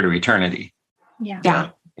from here to eternity.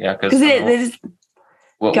 Yeah. Because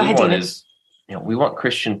what we want is, we want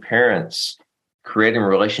Christian parents creating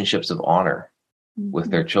relationships of honor with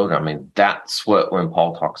their children. I mean, that's when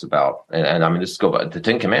Paul talks about, and I mean, just go back to the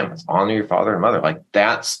 10 Commandments, honor your father and mother. Like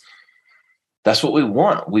that's what we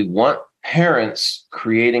want. We want parents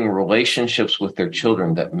creating relationships with their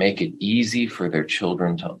children that make it easy for their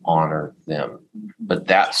children to honor them. But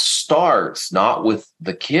that starts not with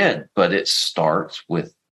the kid, but it starts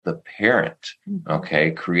with the parent.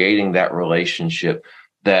 Okay. Creating that relationship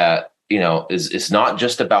that, it's not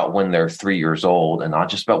just about when they're 3 years old and not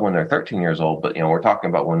just about when they're 13 years old, but, we're talking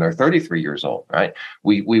about when they're 33 years old, right?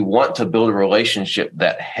 We want to build a relationship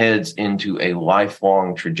that heads into a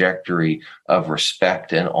lifelong trajectory of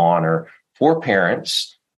respect and honor for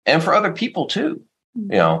parents and for other people too.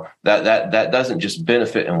 That doesn't just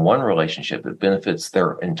benefit in one relationship, it benefits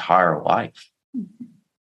their entire life.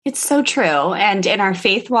 It's so true. And in our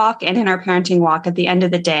faith walk and in our parenting walk, at the end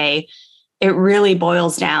of the day, it really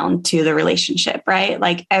boils down to the relationship, right?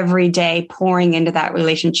 Like every day pouring into that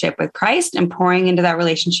relationship with Christ and pouring into that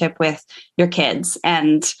relationship with your kids.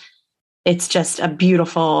 And it's just a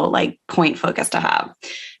beautiful point focus to have.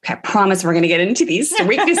 Okay, I promise we're going to get into these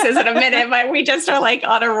weaknesses in a minute, but we just are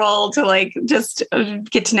on a roll to just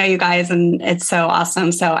get to know you guys. And it's so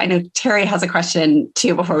awesome. So I know Terry has a question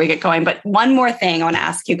too before we get going, but one more thing I want to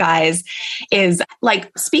ask you guys is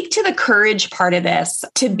speak to the courage part of this,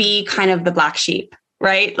 to be kind of the black sheep,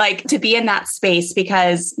 right? To be in that space,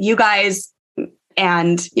 because you guys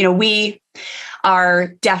and, we are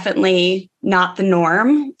definitely not the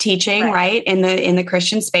norm teaching, right? In the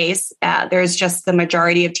Christian space, there's just the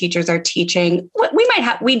majority of teachers are teaching.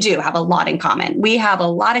 We do have a lot in common. We have a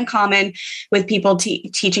lot in common with people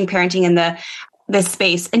teaching parenting in this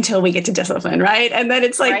space until we get to discipline, right? And then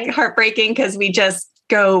it's heartbreaking because we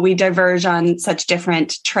diverge on such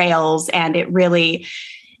different trails, and it really,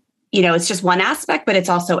 it's just one aspect, but it's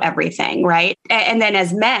also everything, right? And then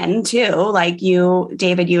as men too, you,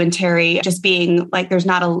 David, you and Terry, just being there's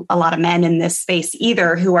not a lot of men in this space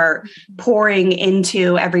either who are pouring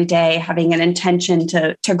into every day, having an intention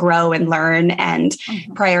to grow and learn and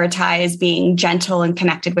prioritize being gentle and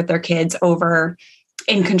connected with their kids over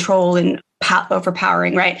in control and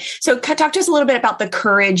overpowering, right? So talk to us a little bit about the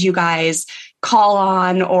courage you guys call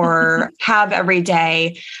on or have every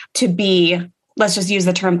day to be, let's just use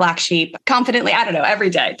the term black sheep confidently. I don't know, every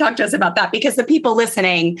day. Talk to us about that, because the people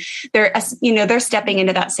listening, they're stepping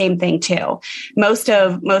into that same thing too. Most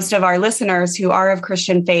of our listeners who are of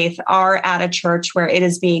Christian faith are at a church where it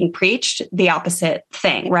is being preached the opposite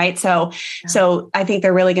thing, right? So I think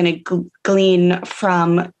they're really going to glean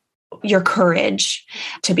from your courage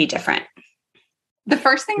to be different. The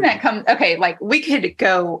first thing that comes, we could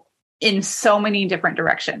go in so many different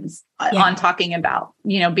directions on talking about,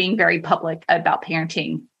 being very public about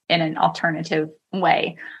parenting in an alternative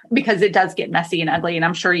way, because it does get messy and ugly. And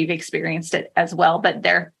I'm sure you've experienced it as well, but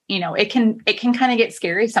it can kind of get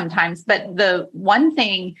scary sometimes. But the one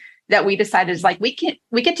thing that we decided is we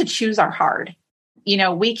get to choose our hard.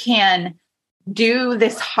 We can do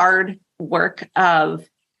this hard work of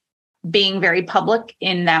being very public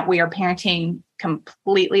in that we are parenting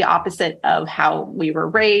completely opposite of how we were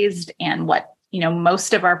raised and what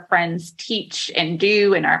most of our friends teach and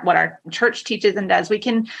do, and what our church teaches and does, we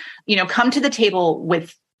can, come to the table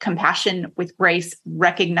with compassion, with grace,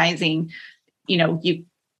 recognizing,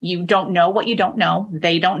 you don't know what you don't know.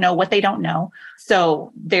 They don't know what they don't know.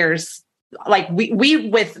 So there's like, we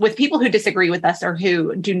with people who disagree with us or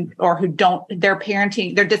who don't, their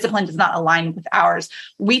parenting, their discipline does not align with ours.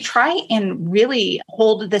 We try and really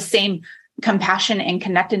hold the same compassion and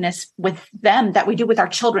connectedness with them that we do with our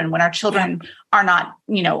children when our children are not,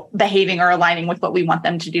 behaving or aligning with what we want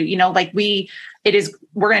them to do.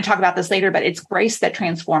 We're going to talk about this later, but it's grace that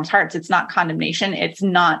transforms hearts. It's not condemnation. It's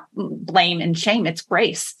not blame and shame. It's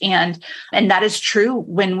grace. And that is true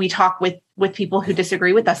when we talk with people who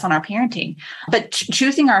disagree with us on our parenting, but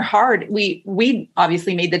choosing our heart, we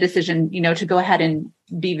obviously made the decision, to go ahead and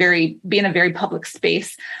be in a very public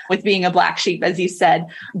space with being a black sheep, as you said,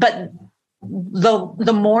 but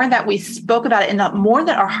the more that we spoke about it and the more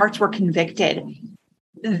that our hearts were convicted,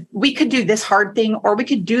 we could do this hard thing, or we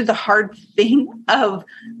could do the hard thing of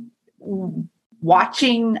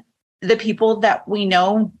watching the people that we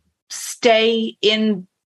know stay in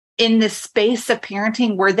this space of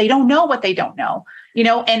parenting where they don't know what they don't know,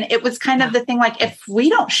 and it was kind of the thing, like, if we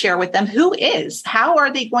don't share with them, who is, how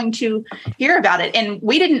are they going to hear about it? And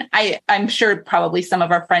we didn't, I'm sure probably some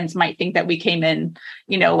of our friends might think that we came in,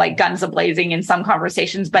 like guns a-blazing in some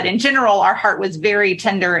conversations, but in general, our heart was very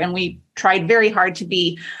tender and we tried very hard to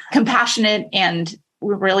be compassionate, and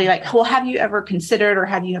we're really like, well, have you ever considered, or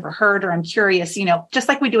have you ever heard, or I'm curious, just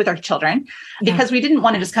like we do with our children, because we didn't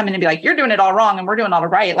want to just come in and be like, you're doing it all wrong and we're doing all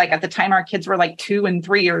right. Like, at the time, our kids were like 2 and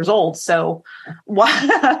 3 years old. So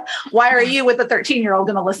why are you with a 13-year-old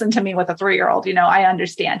going to listen to me with a 3-year-old? I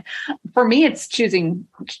understand. For me, it's choosing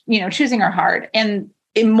our heart. And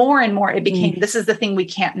more and more it became, this is the thing we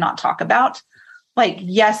can't not talk about. Like,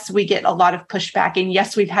 yes, we get a lot of pushback, and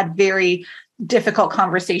yes, we've had very difficult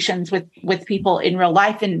conversations with people in real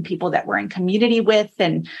life and people that we're in community with.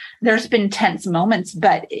 And there's been tense moments,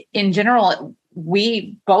 but in general,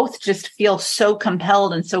 we both just feel so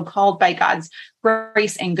compelled and so called by God's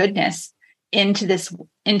grace and goodness into this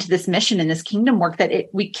mission and this kingdom work that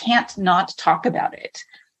we can't not talk about it.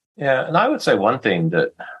 Yeah. And I would say one of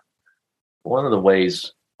the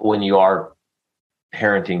ways when you are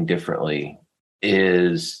parenting differently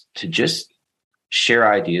is to just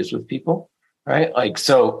share ideas with people. Right. Like,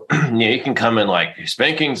 so, you can come in like,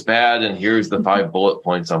 spanking's bad, and here's the 5 bullet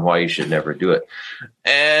points on why you should never do it.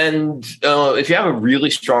 And if you have a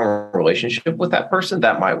really strong relationship with that person,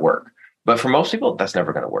 that might work. But for most people, that's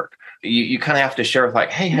never going to work. You kind of have to share with,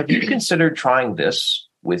 like, hey, have you considered trying this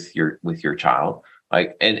with your child?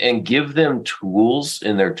 Like, and give them tools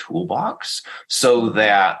in their toolbox so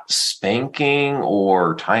that spanking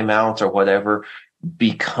or timeouts or whatever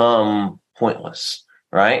become pointless.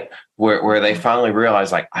 Right. Where they finally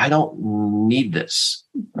realize, like, I don't need this.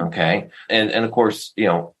 Okay. And of course,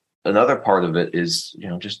 another part of it is,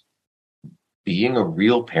 just being a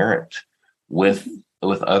real parent with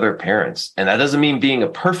other parents. And that doesn't mean being a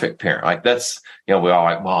perfect parent. Like, that's, we all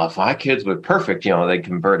like, well, if my kids were perfect, they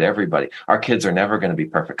convert everybody. Our kids are never going to be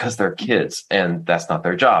perfect because they're kids, and that's not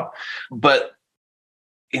their job. But,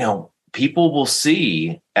 people will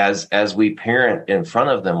see as we parent in front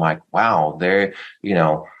of them, like, wow, they're,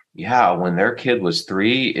 when their kid was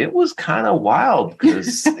 3, it was kind of wild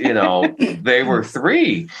because, they were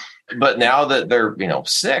 3. But now that they're,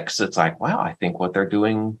 6, it's like, wow, I think what they're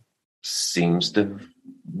doing seems to have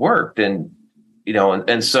worked. And,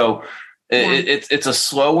 and so it's a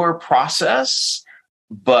slower process,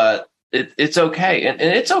 but it's okay. And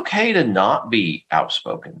it's okay to not be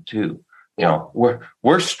outspoken too.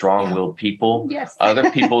 We're strong-willed people. Yes. Other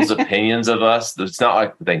people's opinions of us, it's not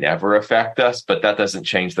like they never affect us, but that doesn't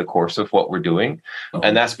change the course of what we're doing. Mm-hmm.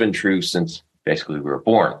 And that's been true since basically we were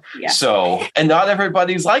born. Yeah. So, and not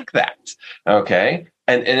everybody's like that. Okay.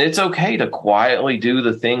 And it's okay to quietly do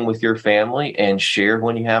the thing with your family and share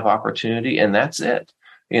when you have opportunity. And that's it.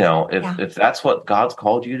 If that's what God's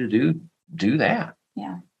called you to do that.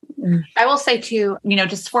 Yeah. I will say too,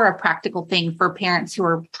 just for a practical thing for parents who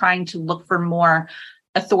are trying to look for more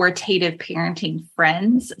authoritative parenting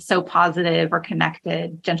friends, so positive or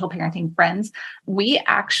connected, gentle parenting friends. We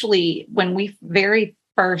actually, when we very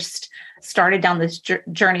first started down this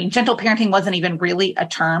journey, gentle parenting wasn't even really a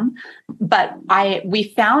term, but we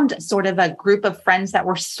found sort of a group of friends that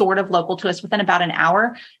were sort of local to us within about an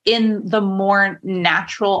hour in the more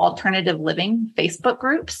natural alternative living Facebook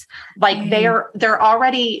groups. Like they're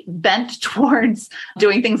already bent towards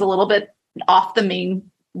doing things a little bit off the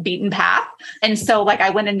main beaten path. And so like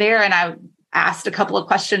I went in there and I asked a couple of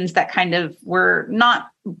questions that kind of were not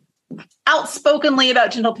outspokenly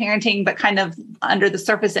about gentle parenting, but kind of under the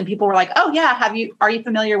surface. And people were like, oh yeah, are you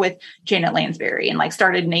familiar with Janet Lansbury? And like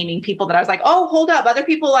started naming people that I was like, oh, hold up. Other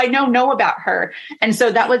people I know about her. And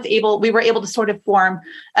so we were able to sort of form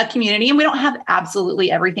a community, and we don't have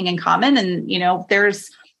absolutely everything in common. And, there's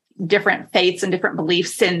different faiths and different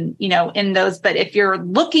beliefs in those. But if you're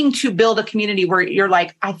looking to build a community where you're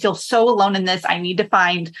like, I feel so alone in this, I need to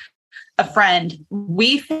find a friend,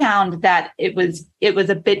 we found that it was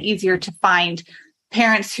a bit easier to find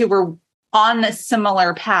parents who were on a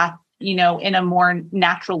similar path, in a more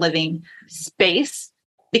natural living space,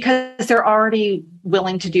 because they're already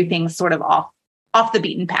willing to do things sort of off the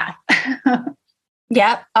beaten path.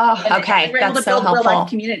 Yep. Oh, okay. That's so helpful. Real life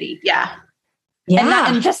community. Yeah.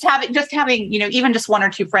 Yeah. And just having, even just one or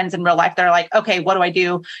two friends in real life that are like, okay, what do I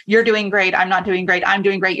do? You're doing great. I'm not doing great. I'm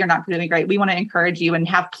doing great. You're not doing great. We want to encourage you and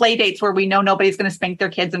have play dates where we know nobody's going to spank their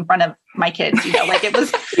kids in front of my kids. Like it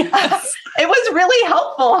was, yes. It was really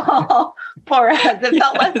helpful for us. It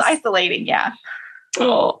felt less isolating. Yeah.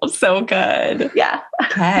 Oh, so good. Yeah.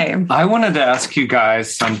 Okay. I wanted to ask you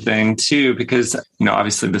guys something too, because,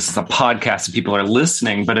 obviously this is a podcast and people are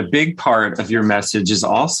listening, but a big part of your message is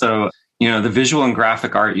also the visual and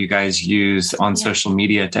graphic art you guys use on social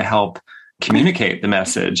media to help communicate the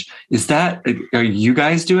message. Are you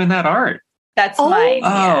guys doing that art? That's mine.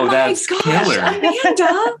 Oh, that's killer.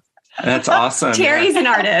 Amanda. That's awesome. Terry's an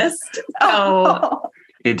artist. Oh,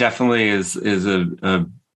 it definitely is a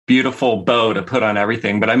beautiful bow to put on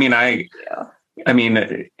everything. But I mean,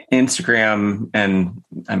 Instagram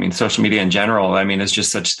and social media in general, it's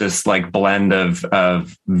just such this like blend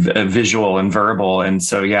of visual and verbal. And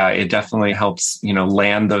so, yeah, it definitely helps,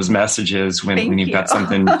 land those messages when you've got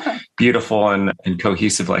something beautiful and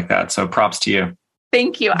cohesive like that. So props to you.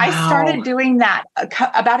 Thank you. Wow. I started doing that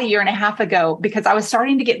about a year and a half ago because I was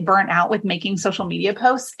starting to get burnt out with making social media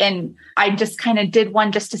posts. And I just kind of did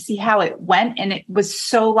one just to see how it went. And it was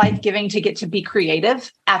so life-giving to get to be creative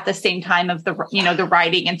at the same time of the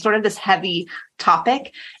writing and sort of this heavy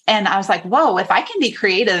topic. And I was like, whoa, if I can be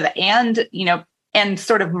creative and, and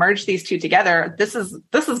sort of merge these two together, this is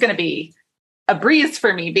going to be a breeze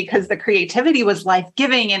for me, because the creativity was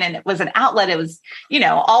life-giving and it was an outlet. It was,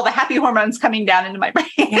 all the happy hormones coming down into my brain.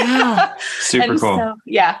 Yeah. Super cool.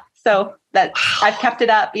 So, so that I've kept it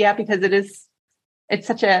up. Yeah. Because it's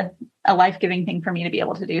such a life-giving thing for me to be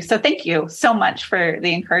able to do. So thank you so much for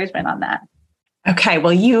the encouragement on that. Okay.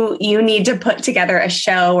 Well, you need to put together a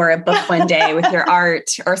show or a book one day with your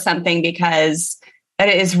art or something, because it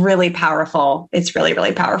is really powerful. It's really,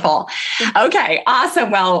 really powerful. Okay, awesome.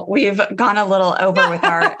 Well, we've gone a little over with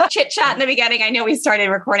our chit chat in the beginning. I know we started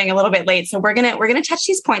recording a little bit late, so we're gonna touch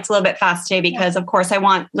these points a little bit fast today, because of course I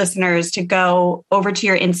want listeners to go over to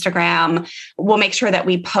your Instagram. We'll make sure that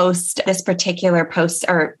we post this particular post,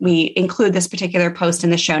 or we include this particular post in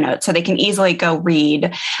the show notes, so they can easily go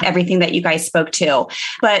read everything that you guys spoke to.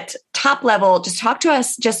 But top level, just talk to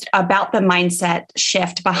us just about the mindset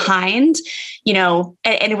shift behind,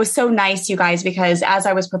 and it was so nice, you guys, because as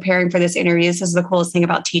I was preparing for this interview, this is the coolest thing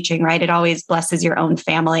about teaching, right? It always blesses your own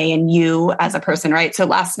family and you as a person, right? So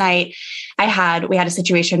last night we had a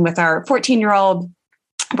situation with our 14-year-old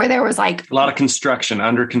where there was like a lot of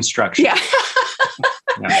under construction. Yeah.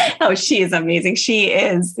 Yeah. Oh, she is amazing. She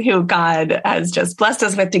is who God has just blessed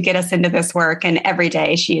us with to get us into this work. And every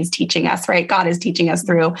day she is teaching us, right? God is teaching us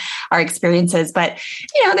through our experiences. But,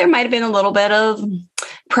 there might have been a little bit of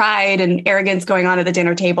pride and arrogance going on at the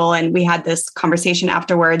dinner table. And we had this conversation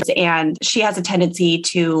afterwards, and she has a tendency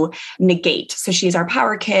to negate. So she's our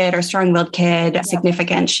power kid, our strong-willed kid,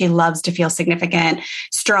 significant. She loves to feel significant,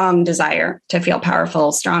 strong desire to feel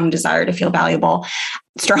powerful, strong desire to feel valuable.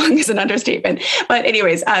 Strong is an understatement. But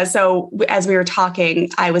anyways, so as we were talking,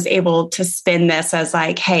 I was able to spin this as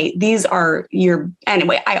like, hey, these are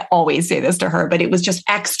anyway, I always say this to her, but it was just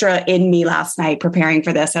extra in me last night preparing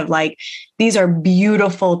for this, of like, these are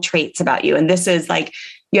beautiful traits about you. And this is like,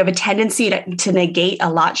 you have a tendency to negate a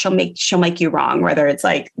lot. She'll make you wrong, whether it's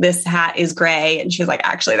like, this hat is gray. And she's like,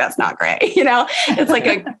 actually, that's not gray. It's like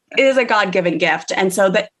it is a God-given gift. And so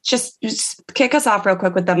that just kick us off real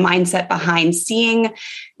quick with the mindset behind seeing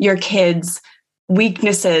your kids'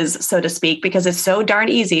 weaknesses, so to speak, because it's so darn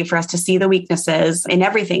easy for us to see the weaknesses in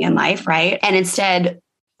everything in life, right? And instead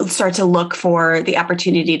start to look for the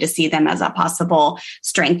opportunity to see them as a possible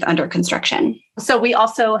strength under construction. So we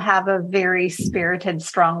also have a very spirited,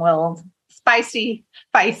 strong-willed, spicy,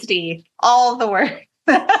 feisty, all the words,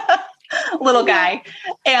 little guy.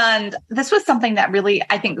 And this was something that really,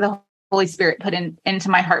 I think the Holy Spirit put into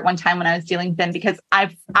my heart one time when I was dealing with them, because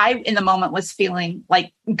I in the moment was feeling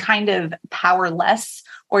like kind of powerless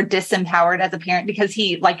or disempowered as a parent, because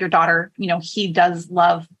he, like your daughter, he does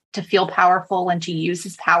love to feel powerful and to use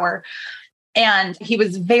his power. And he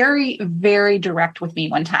was very, very direct with me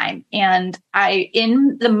one time. And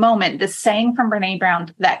in the moment, this saying from Brene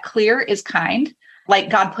Brown, that clear is kind, like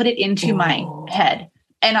God put it into my head.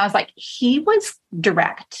 And I was like, he was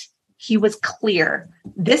direct. He was clear.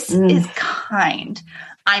 This is kind.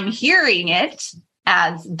 I'm hearing it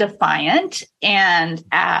as defiant and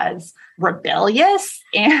as rebellious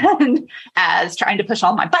and as trying to push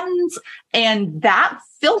all my buttons. And that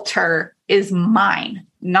filter is mine,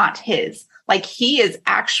 not his. Like, he is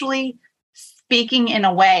actually speaking in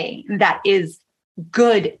a way that is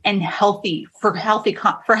good and healthy for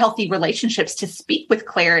healthy relationships, to speak with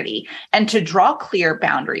clarity and to draw clear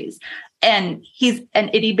boundaries. And he's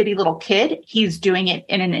an itty bitty little kid. He's doing it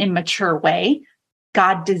in an immature way.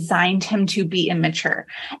 God designed him to be immature.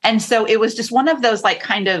 And so it was just one of those like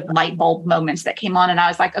kind of light bulb moments that came on. And I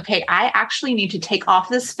was like, okay, I actually need to take off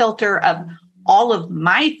this filter of all of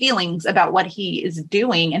my feelings about what he is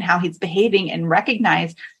doing and how he's behaving, and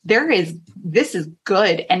recognize this is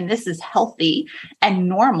good and this is healthy and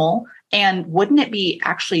normal. And wouldn't it be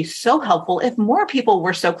actually so helpful if more people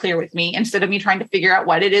were so clear with me, instead of me trying to figure out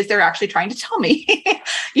what it is they're actually trying to tell me,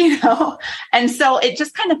 And so it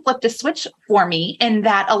just kind of flipped a switch for me, in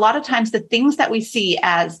that a lot of times the things that we see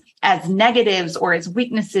as negatives or as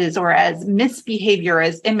weaknesses or as misbehavior,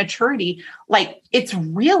 as immaturity, like, it's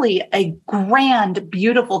really a grand,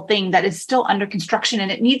 beautiful thing that is still under construction,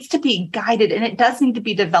 and it needs to be guided, and it does need to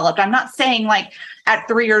be developed. I'm not saying like at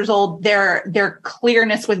 3 years old, their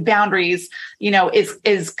clearness with boundaries,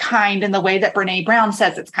 is kind in the way that Brene Brown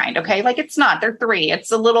says it's kind. Okay. Like, it's not, they're 3.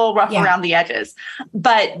 It's a little rough around the edges,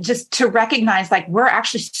 but just to recognize, like, we're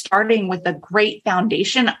actually starting with a great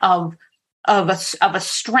foundation of a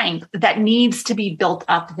strength that needs to be built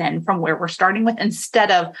up then from where we're starting with,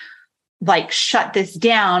 instead of like shut this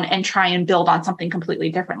down and try and build on something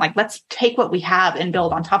completely different. Like, let's take what we have and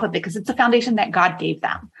build on top of it, because it's a foundation that God gave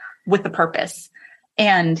them with a purpose.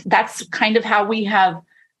 And that's kind of how we have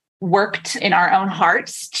worked in our own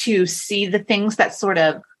hearts to see the things that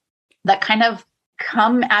kind of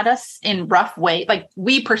come at us in rough way. Like,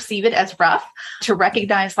 we perceive it as rough, to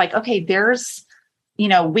recognize like, okay, there's,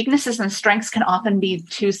 weaknesses and strengths can often be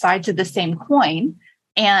two sides of the same coin.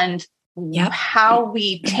 And how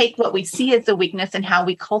we take what we see as a weakness and how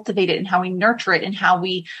we cultivate it and how we nurture it and how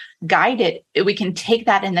we guide it, we can take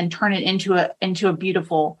that and then turn it into a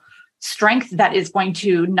beautiful strength that is going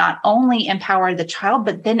to not only empower the child,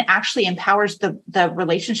 but then actually empowers the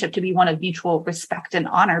relationship to be one of mutual respect and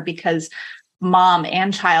honor, because mom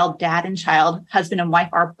and child, dad and child, husband and wife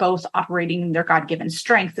are both operating in their God-given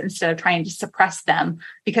strengths, instead of trying to suppress them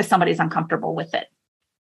because somebody's uncomfortable with it.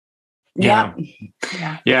 Yeah.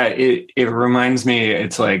 It reminds me,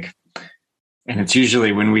 it's like, and it's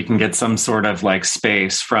usually when we can get some sort of like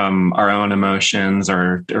space from our own emotions,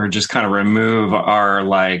 or just kind of remove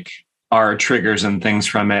our triggers and things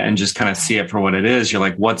from it, and just kind of see it for what it is. You're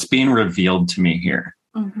like, what's being revealed to me here?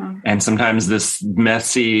 Mm-hmm. And sometimes this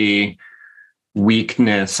messy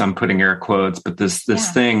weakness, I'm putting air quotes, but this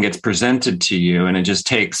thing gets presented to you, and it just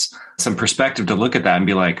takes some perspective to look at that and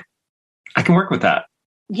be like, I can work with that.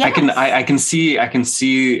 Yes. I can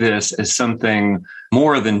see this as something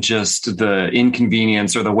more than just the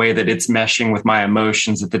inconvenience or the way that it's meshing with my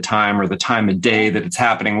emotions at the time, or the time of day that it's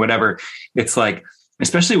happening, whatever. It's like,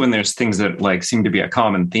 especially when there's things that like seem to be a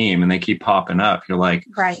common theme and they keep popping up, you're like,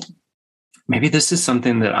 right, maybe this is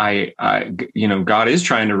something that I God is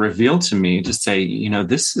trying to reveal to me, to say,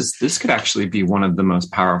 this could actually be one of the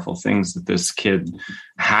most powerful things that this kid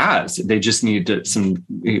has. They just need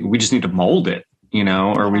we just need to mold it,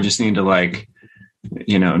 or we just need to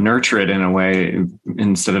nurture it in a way,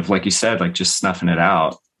 instead of, like you said, like just snuffing it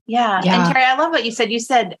out. Yeah. And Terry, I love what you said. You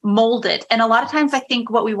said mold it. And a lot of times I think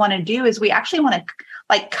what we want to do is we actually want to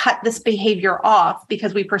like cut this behavior off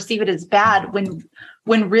because we perceive it as bad,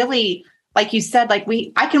 when really, like you said, like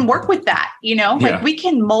I can work with that, like we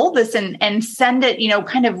can mold this and send it,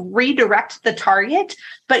 kind of redirect the target,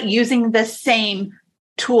 but using the same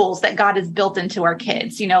tools that God has built into our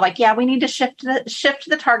kids, we need to shift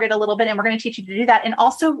the target a little bit, and we're going to teach you to do that. And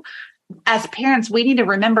also, as parents, we need to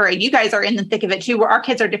remember, and you guys are in the thick of it too, where our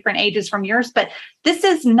kids are different ages from yours, but this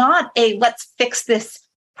is not a let's fix this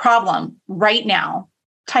problem right now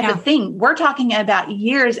type of thing. We're talking about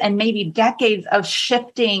years and maybe decades of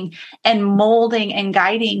shifting and molding and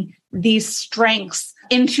guiding these strengths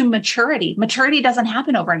into maturity. Maturity doesn't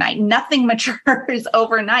happen overnight. Nothing matures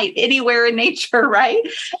overnight anywhere in nature, right?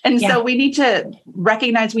 And so we need to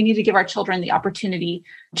recognize we need to give our children the opportunity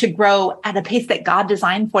to grow at a pace that God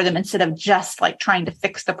designed for them instead of just like trying to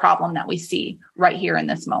fix the problem that we see right here in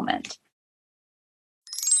this moment.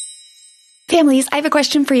 Families, I have a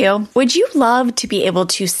question for you. Would you love to be able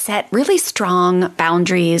to set really strong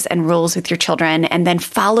boundaries and rules with your children and then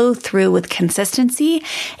follow through with consistency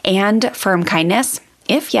and firm kindness?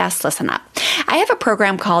 If yes, listen up. I have a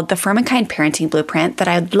program called the Firm and Kind Parenting Blueprint that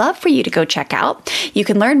I'd love for you to go check out. You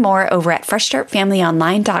can learn more over at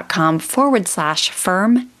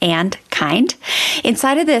freshstartfamilyonline.com/firm and kind.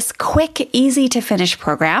 Inside of this quick, easy to finish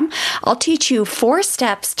program, I'll teach you 4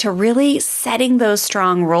 steps to really setting those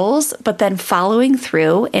strong rules, but then following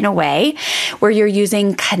through in a way where you're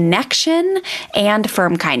using connection and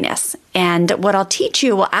firm kindness. And what I'll teach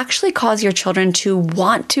you will actually cause your children to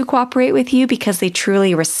want to cooperate with you because they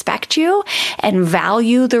truly respect you and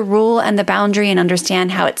value the rule and the boundary and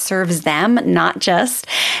understand how it serves them, not just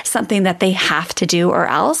something that they have to do or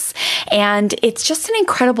else. And it's just an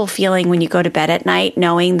incredible feeling when you go to bed at night,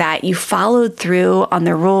 knowing that you followed through on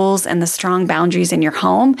the rules and the strong boundaries in your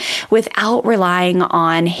home without relying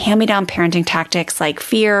on hand-me-down parenting tactics like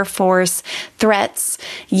fear, force, threats,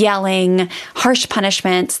 yelling, harsh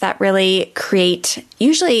punishments that really create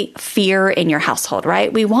usually fear in your household,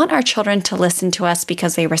 right? We want our children to listen to us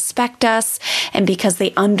because they respect us and because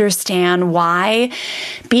they understand why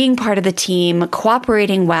being part of the team,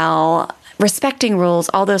 cooperating well, respecting rules,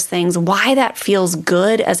 all those things, why that feels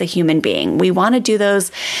good as a human being. We want to do those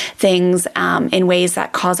things in ways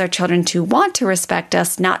that cause our children to want to respect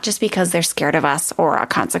us, not just because they're scared of us or a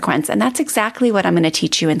consequence. And that's exactly what I'm going to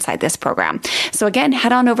teach you inside this program. So again,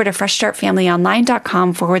 head on over to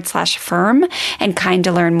freshstartfamilyonline.com/firm and kind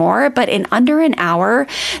to learn more. But in under an hour,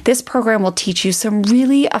 this program will teach you some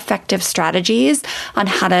really effective strategies on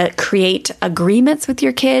how to create agreements with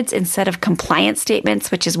your kids instead of compliance statements,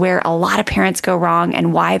 which is where a lot of parents go wrong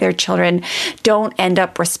and why their children don't end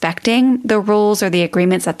up respecting the rules or the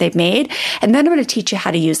agreements that they've made. And then I'm going to teach you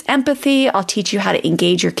how to use empathy. I'll teach you how to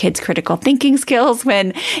engage your kids' critical thinking skills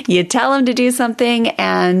when you tell them to do something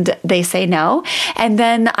and they say no. And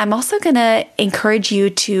then I'm also going to encourage you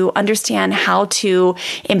to understand how to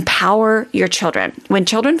empower your children. When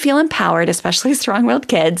children feel empowered, especially strong-willed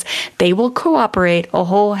kids, they will cooperate a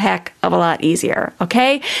whole heck of a lot easier.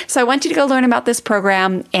 Okay? So I want you to go learn about this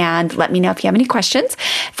program and let me know if you have any questions.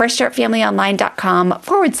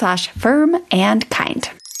 freshstartfamilyonline.com/firm and kind.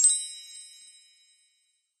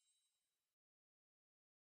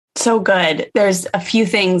 So good. There's a few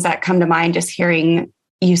things that come to mind just hearing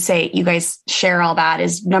you say, you guys share all that.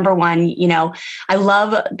 Is number one, I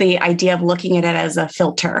love the idea of looking at it as a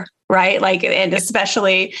filter, right? Like, and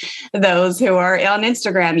especially those who are on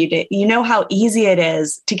Instagram, you know how easy it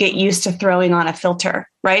is to get used to throwing on a filter,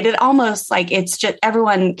 right? It almost like it's just,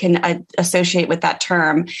 everyone can associate with that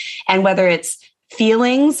term. And whether it's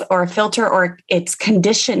feelings or a filter or it's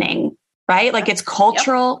conditioning, right? Like it's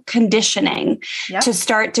cultural conditioning to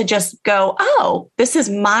start to just go, oh, this is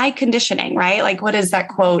my conditioning, right? Like, what is that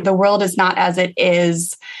quote? The world is not as it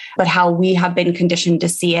is, but how we have been conditioned to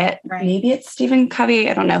see it. Right. Maybe it's Stephen Covey.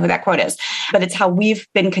 I don't know who that quote is, but it's how we've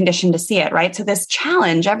been conditioned to see it, right? So this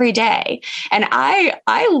challenge every day. And I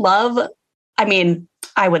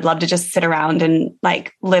would love to just sit around and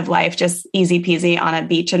like live life just easy peasy on a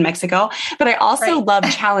beach in Mexico. But I also love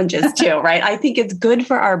challenges too, right? I think it's good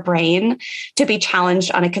for our brain to be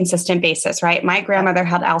challenged on a consistent basis, right? My grandmother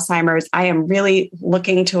had Alzheimer's. I am really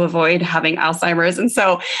looking to avoid having Alzheimer's. And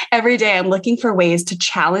so every day I'm looking for ways to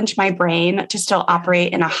challenge my brain to still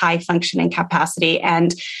operate in a high functioning capacity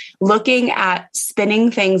and looking at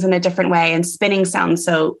spinning things in a different way. And spinning sounds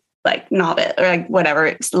so like novice or like whatever,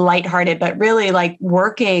 it's lighthearted, but really like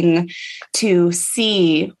working to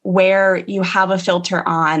see where you have a filter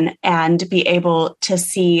on and be able to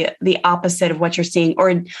see the opposite of what you're seeing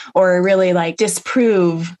or really like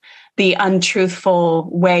disprove the untruthful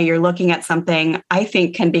way you're looking at something, I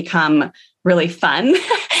think can become really fun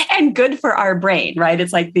and good for our brain, right?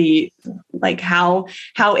 It's like how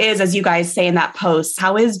is, as you guys say in that post,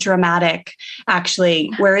 how is dramatic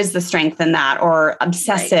actually, where is the strength in that, or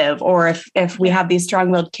obsessive, or if we have these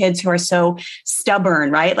strong-willed kids who are so stubborn,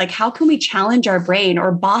 right? Like, how can we challenge our brain,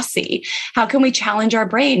 or bossy? How can we challenge our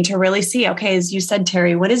brain to really see, okay, as you said,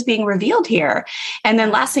 Terry, what is being revealed here? And then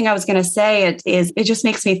last thing I was going to say it just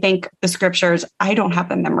makes me think the scriptures, I don't have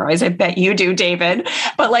them memorized. I bet you do, David,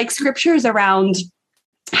 but like scriptures around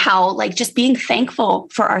how like just being thankful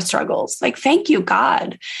for our struggles. Like, thank you,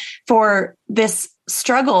 God, for this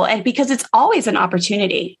struggle, and because it's always an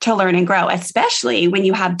opportunity to learn and grow, especially when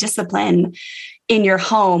you have discipline in your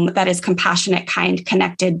home that is compassionate, kind,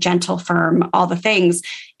 connected, gentle, firm, all the things.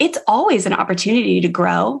 It's always an opportunity to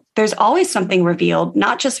grow. There's always something revealed,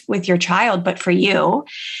 not just with your child, but for you.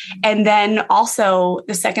 And then also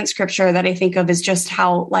the second scripture that I think of is just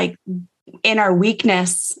how, like, in our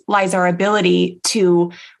weakness lies our ability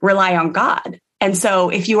to rely on God. And so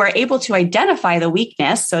if you are able to identify the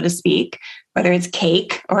weakness, so to speak, whether it's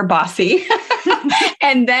cake or bossy,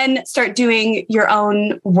 and then start doing your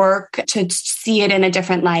own work to see it in a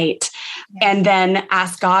different light, and then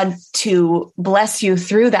ask God to bless you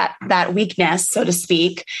through that weakness, so to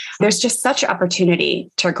speak, there's just such opportunity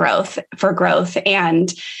for growth.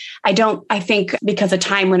 And I think because of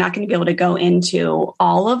time, we're not going to be able to go into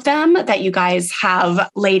all of them that you guys have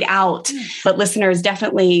laid out, but listeners,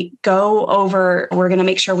 definitely go over. We're going to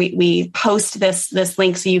make sure we post this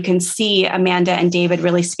link so you can see Amanda and David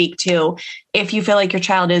really speak to if you feel like your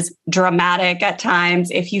child is dramatic at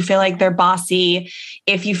times, if you feel like they're bossy,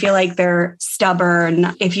 if you feel like they're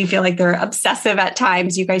stubborn, if you feel like they're obsessive at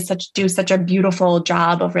times. You guys do such a beautiful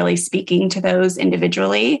job of really speaking to those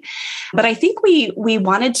individually. But I think we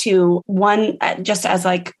wanted to, just as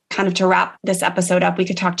like kind of to wrap this episode up, we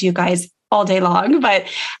could talk to you guys all day long, but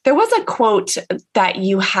there was a quote that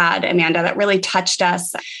you had, Amanda, that really touched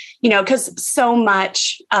us, because so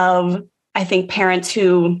much of, I think, parents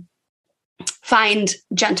who find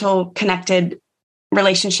gentle, connected,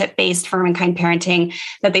 relationship-based, firm and kind parenting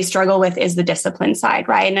that they struggle with is the discipline side,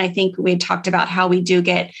 right? And I think we talked about how we do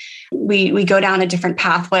we go down a different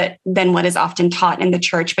path than what is often taught in the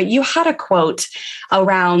church. But you had a quote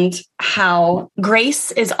around how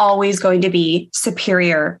grace is always going to be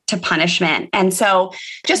superior to punishment. And so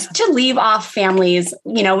just to leave off families,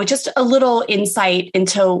 with just a little insight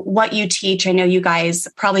into what you teach. I know you guys,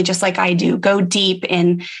 probably just like I do, go deep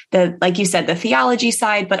in like you said, the theology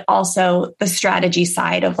side, but also the strategy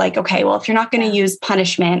side of like, okay, well, if you're not going to use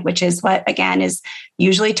punishment, which is what, again, is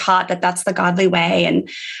usually taught that's the godly way.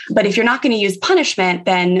 But if you're not going to use punishment,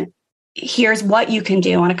 then here's what you can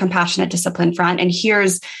do on a compassionate discipline front. And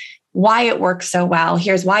here's why it works so well.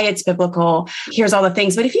 Here's why it's biblical. Here's all the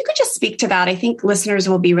things. But if you could just speak to that, I think listeners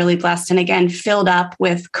will be really blessed. And again, filled up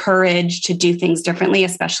with courage to do things differently,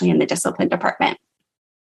 especially in the discipline department.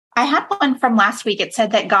 I had one from last week. It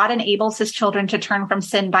said that God enables his children to turn from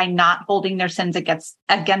sin by not holding their sins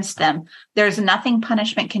against them. There's nothing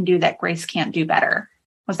punishment can do that grace can't do better.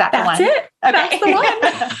 Was that the one? That's it. Okay. That's the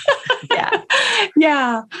one.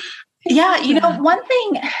 Yeah. Yeah. One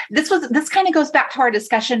thing, this kind of goes back to our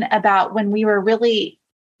discussion about when we were really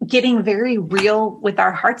getting very real with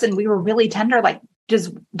our hearts and we were really tender. Like,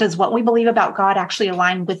 does what we believe about God actually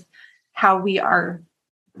align with how we are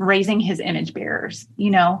raising his image bearers,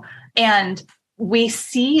 and we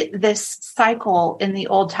see this cycle in the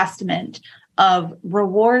Old Testament of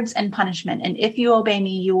rewards and punishment. And if you obey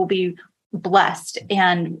me, you will be blessed.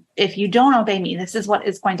 And if you don't obey me, this is what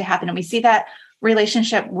is going to happen. And we see that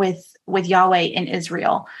relationship with Yahweh in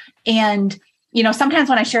Israel. And, sometimes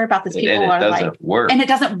when I share about this, people are like, and it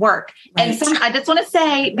doesn't work. Right. And I just want to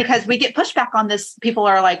say, because we get pushback on this, people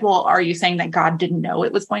are like, well, are you saying that God didn't know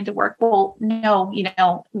it was going to work? Well, no,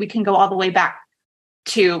 we can go all the way back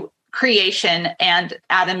to creation and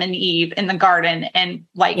Adam and Eve in the garden and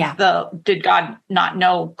did God not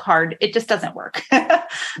know card. It just doesn't work.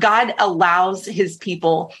 God allows his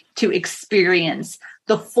people to experience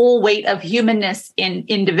the full weight of humanness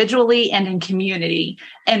individually and in community.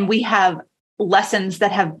 And we have lessons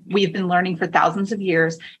that we've been learning for thousands of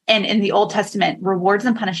years. And in the Old Testament, rewards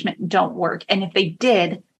and punishment don't work. And if they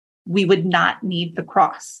did, we would not need the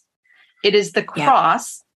cross. It is the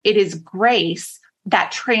cross. It is grace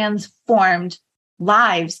that transformed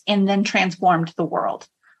lives and then transformed the world.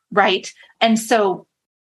 Right. And so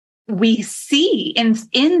we see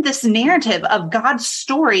in this narrative of God's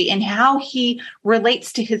story and how he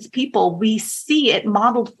relates to his people, we see it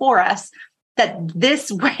modeled for us that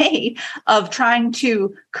this way of trying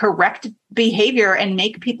to correct behavior and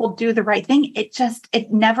make people do the right thing,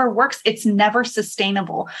 it never works. It's never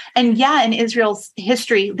sustainable. And in Israel's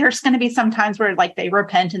history, there's going to be some times where they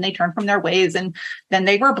repent and they turn from their ways and then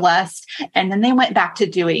they were blessed. And then they went back to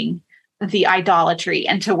doing the idolatry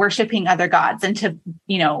and to worshiping other gods and to,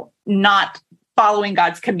 not following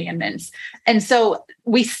God's commandments. And so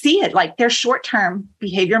we see it like there's short-term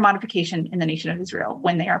behavior modification in the nation of Israel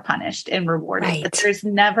when they are punished and rewarded. Right. But there's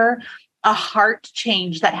never a heart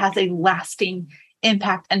change that has a lasting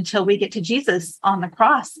impact until we get to Jesus on the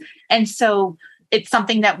cross. And so it's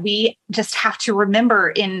something that we just have to remember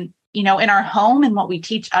in our home and what we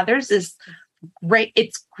teach others is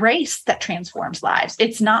it's grace that transforms lives.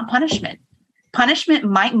 It's not punishment. Punishment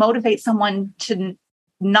might motivate someone to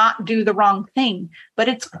not do the wrong thing, but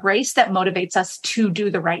it's grace that motivates us to do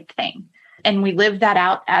the right thing. And we live that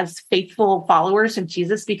out as faithful followers of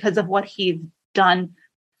Jesus because of what he's done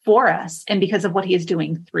for us and because of what he is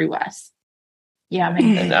doing through us. Yeah.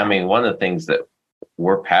 And I mean, one of the things that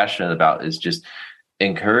we're passionate about is just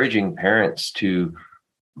encouraging parents to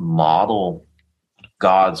model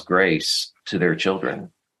God's grace to their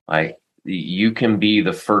children. Like, you can be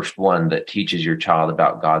the first one that teaches your child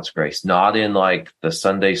about God's grace, not in like the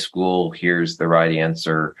Sunday school, here's the right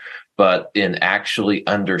answer, but in actually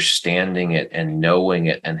understanding it and knowing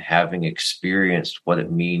it and having experienced what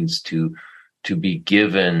it means to be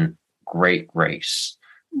given great grace.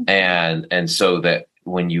 And so that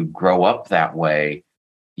when you grow up that way,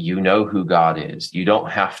 you know who God is. You don't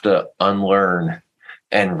have to unlearn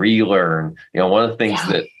and relearn. One of the things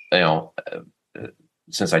that,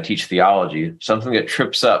 since I teach theology, something that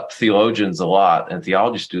trips up theologians a lot and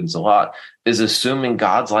theology students a lot is assuming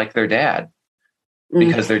God's like their dad,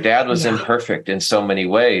 because their dad was imperfect in so many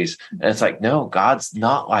ways. And it's like, no, God's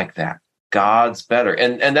not like that. God's better.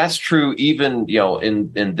 And that's true even,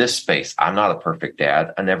 in this space. I'm not a perfect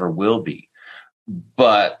dad. I never will be.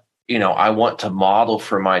 But, I want to model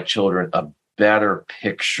for my children a better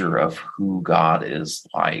picture of who God is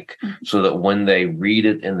like, so that when they read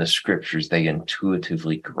it in the scriptures, they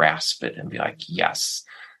intuitively grasp it and be like, yes,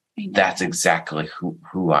 that's exactly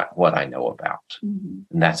what I know about. And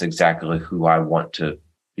that's exactly who I want to,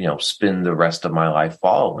 spend the rest of my life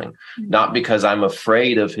following, not because I'm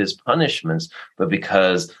afraid of his punishments, but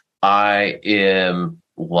because I am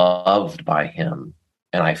loved by him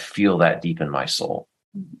and I feel that deep in my soul.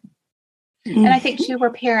 And I think too, we're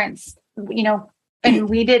parents, and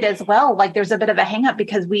we did as well. Like, there's a bit of a hang up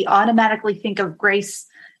because we automatically think of grace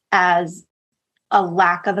as a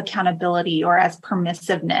lack of accountability or as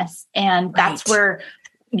permissiveness. And that's where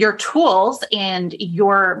your tools and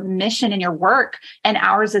your mission and your work and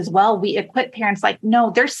ours as well, we equip parents like, no,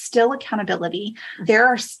 there's still accountability. There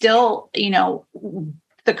are still,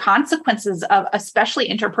 the consequences of especially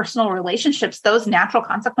interpersonal relationships. Those natural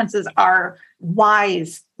consequences are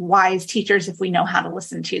wise teachers if we know how to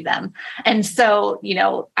listen to them. And so,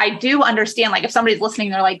 I do understand, like, if somebody's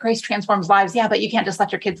listening, they're like, grace transforms lives. Yeah, but you can't just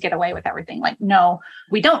let your kids get away with everything. Like, no,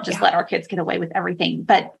 we don't just let our kids get away with everything.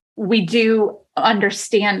 But we do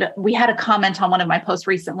understand. We had a comment on one of my posts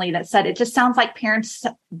recently that said, it just sounds like parents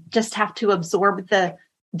just have to absorb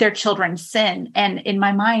their children's sin. And in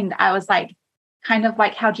my mind, I was like, kind of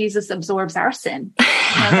like how Jesus absorbs our sin.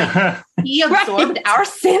 He absorbed our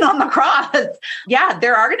sin on the cross. Yeah,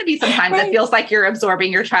 there are going to be some times it feels like you're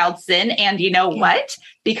absorbing your child's sin. And you know what?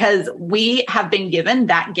 Because we have been given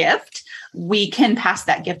that gift, we can pass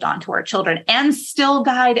that gift on to our children and still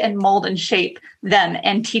guide and mold and shape them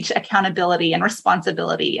and teach accountability and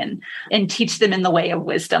responsibility and teach them in the way of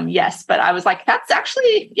wisdom. Yes. But I was like, that's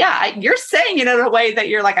actually, you're saying it in a way that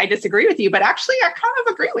you're like, I disagree with you, but actually I kind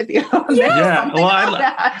of agree with you. Well,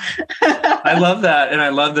 I love that. And I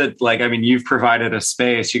love that, like, I mean, you've provided a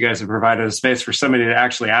space, you guys have provided a space for somebody to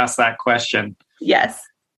actually ask that question. Yes.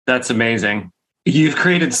 That's amazing. You've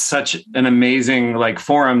created such an amazing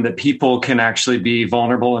forum that people can actually be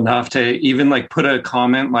vulnerable enough to even put a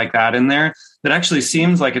comment like that in there that actually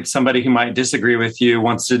seems like it's somebody who might disagree with you,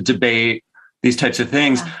 wants to debate these types of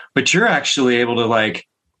things, but you're actually able to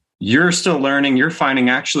you're still learning, you're finding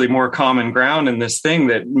actually more common ground in this thing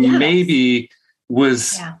that maybe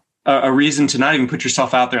was a reason to not even put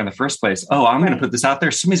yourself out there in the first place. Oh, I'm going to put this out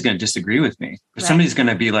there. Somebody's going to disagree with me. Or somebody's going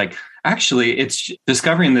to be like, actually, it's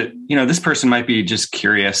discovering that, this person might be just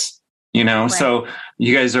curious, So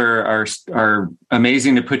you guys are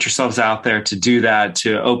amazing to put yourselves out there, to do that,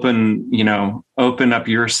 to open up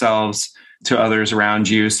yourselves to others around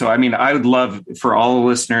you. So, I mean, I would love for all the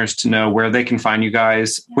listeners to know where they can find you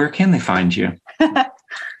guys. Where can they find you?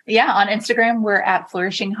 On Instagram, we're at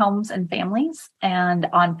Flourishing Homes and Families. And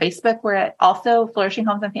on Facebook, we're at also Flourishing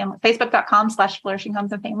Homes and Families, facebook.com/Flourishing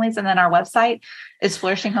Homes and Families. And then our website is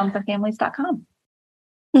flourishinghomesanfamilies.com.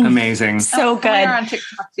 Amazing. So good. We're on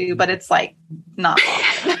TikTok too, but it's not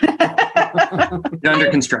under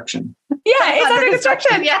construction. Yeah, it's under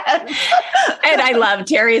construction. Yes. And I love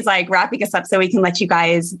Terry's wrapping us up so we can let you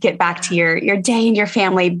guys get back to your day and your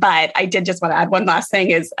family. But I did just want to add one last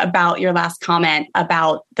thing is about your last comment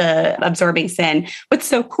about the absorbing sin. What's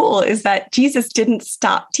so cool is that Jesus didn't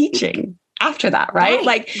stop teaching after that, right?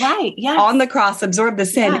 Yes. On the cross, absorbed the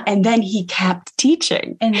sin, and then he kept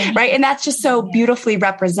teaching, right? And that's just so beautifully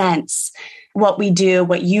represents what we do,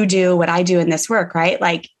 what you do, what I do in this work,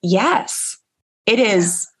 right? Yes, it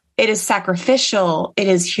is It is sacrificial. It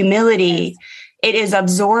is humility. It is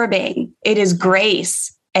absorbing. It is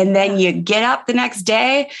grace. And then you get up the next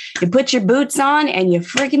day, you put your boots on, and you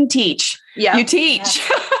freaking teach. Yeah. You teach.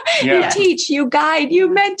 You teach, you guide, you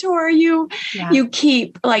mentor, you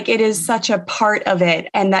keep. Like, it is such a part of it.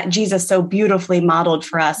 And that Jesus so beautifully modeled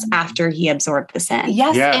for us after he absorbed the sin.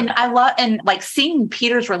 Yes. Yeah. And I love, and like seeing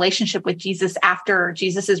Peter's relationship with Jesus after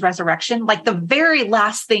Jesus's resurrection, like the very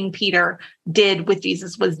last thing Peter did with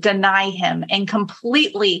Jesus was deny him and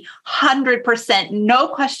completely 100%, no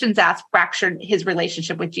questions asked, fractured his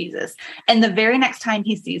relationship with Jesus. And the very next time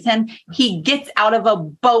he sees him, he gets out of a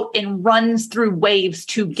boat and runs through waves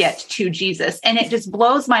to get to Jesus. And it just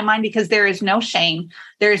blows my mind because there is no shame.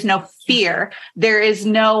 There is no fear. There is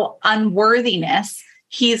no unworthiness.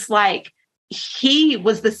 He's like, he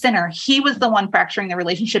was the sinner. He was the one fracturing the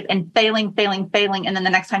relationship and failing. And then the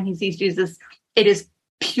next time he sees Jesus, it is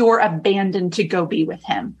pure abandon to go be with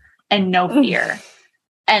him and no fear.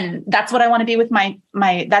 And that's what I want to be with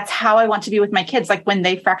that's how I want to be with my kids. Like when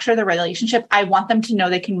they fracture the relationship, I want them to know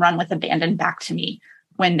they can run with abandon back to me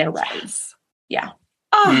when they're ready. Yeah.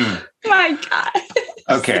 Oh my God.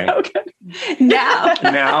 Okay. So good.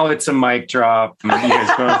 Now it's a mic drop. You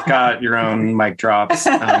guys both got your own mic drops.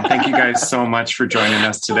 Thank you guys so much for joining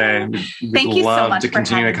us today. We'd love to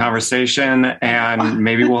continue the conversation, and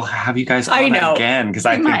maybe we'll have you guys on again because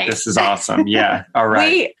I think this is awesome. Yeah. All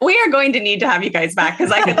right. We are going to need to have you guys back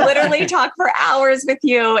because I could literally talk for hours with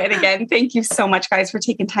you. And again, thank you so much, guys, for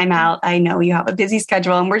taking time out. I know you have a busy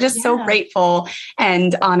schedule, and we're just so grateful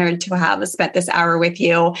and honored to have spent this hour with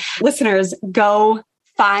you. Listeners, go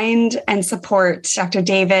find and support Dr.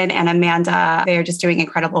 David and Amanda. They are just doing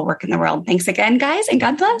incredible work in the world. Thanks again, guys, and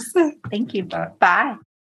God bless. Thank you. Bye.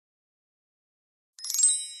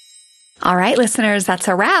 All right, listeners, that's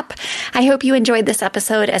a wrap. I hope you enjoyed this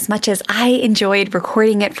episode as much as I enjoyed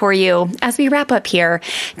recording it for you. As we wrap up here,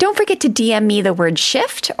 don't forget to DM me the word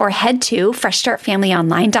shift or head to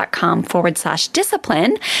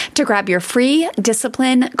freshstartfamilyonline.com/discipline to grab your free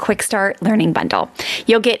Discipline Quick Start Learning Bundle.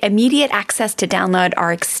 You'll get immediate access to download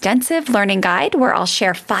our extensive learning guide where I'll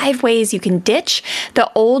share 5 ways you can ditch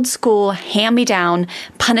the old school hand-me-down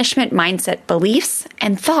punishment mindset beliefs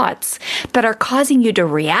and thoughts that are causing you to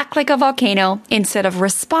react like a volcano instead of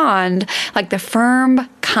respond like the firm,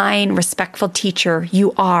 kind, respectful teacher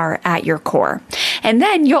you are at your core. And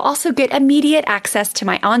then you'll also get immediate access to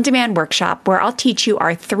my on-demand workshop where I'll teach you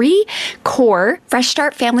our 3 core Fresh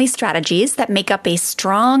Start family strategies that make up a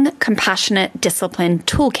strong, compassionate discipline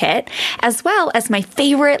toolkit, as well as my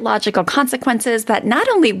favorite logical consequences that not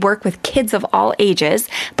only work with kids of all ages,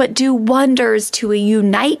 but do wonders to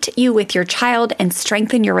unite you with your child and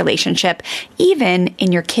strengthen your relationship, even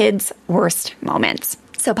in your kids' worst moments.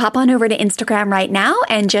 So pop on over to Instagram right now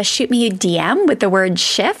and just shoot me a DM with the word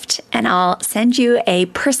shift, and I'll send you a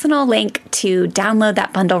personal link to download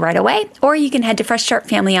that bundle right away. Or you can head to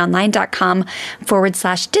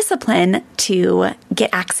freshstartfamilyonline.com/discipline to get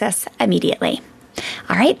access immediately.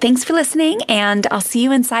 All right. Thanks for listening, and I'll see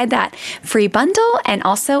you inside that free bundle and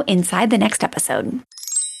also inside the next episode.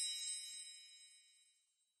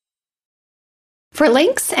 For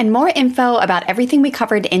links and more info about everything we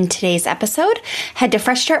covered in today's episode, head to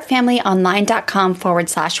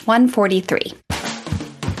freshstartfamilyonline.com/143.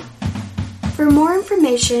 For more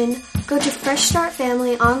information, go to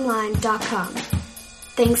freshstartfamilyonline.com.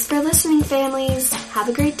 Thanks for listening, families. Have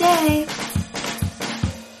a great day.